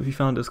 hope you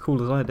found it as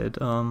cool as I did.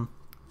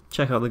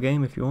 Check out the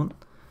game if you want.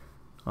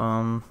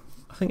 I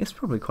think it's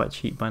probably quite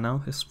cheap by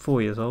now, it's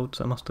 4 years old,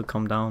 so it must have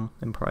come down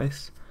in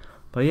price.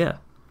 But yeah,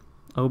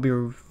 I'll be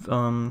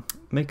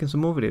making some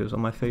more videos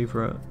on my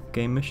favourite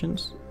game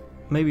missions.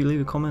 Maybe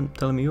leave a comment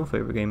telling me your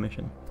favourite game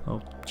mission.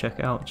 I'll check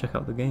it out, check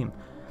out the game.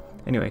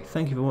 Anyway,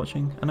 thank you for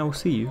watching, and I will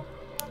see you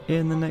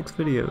in the next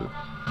video.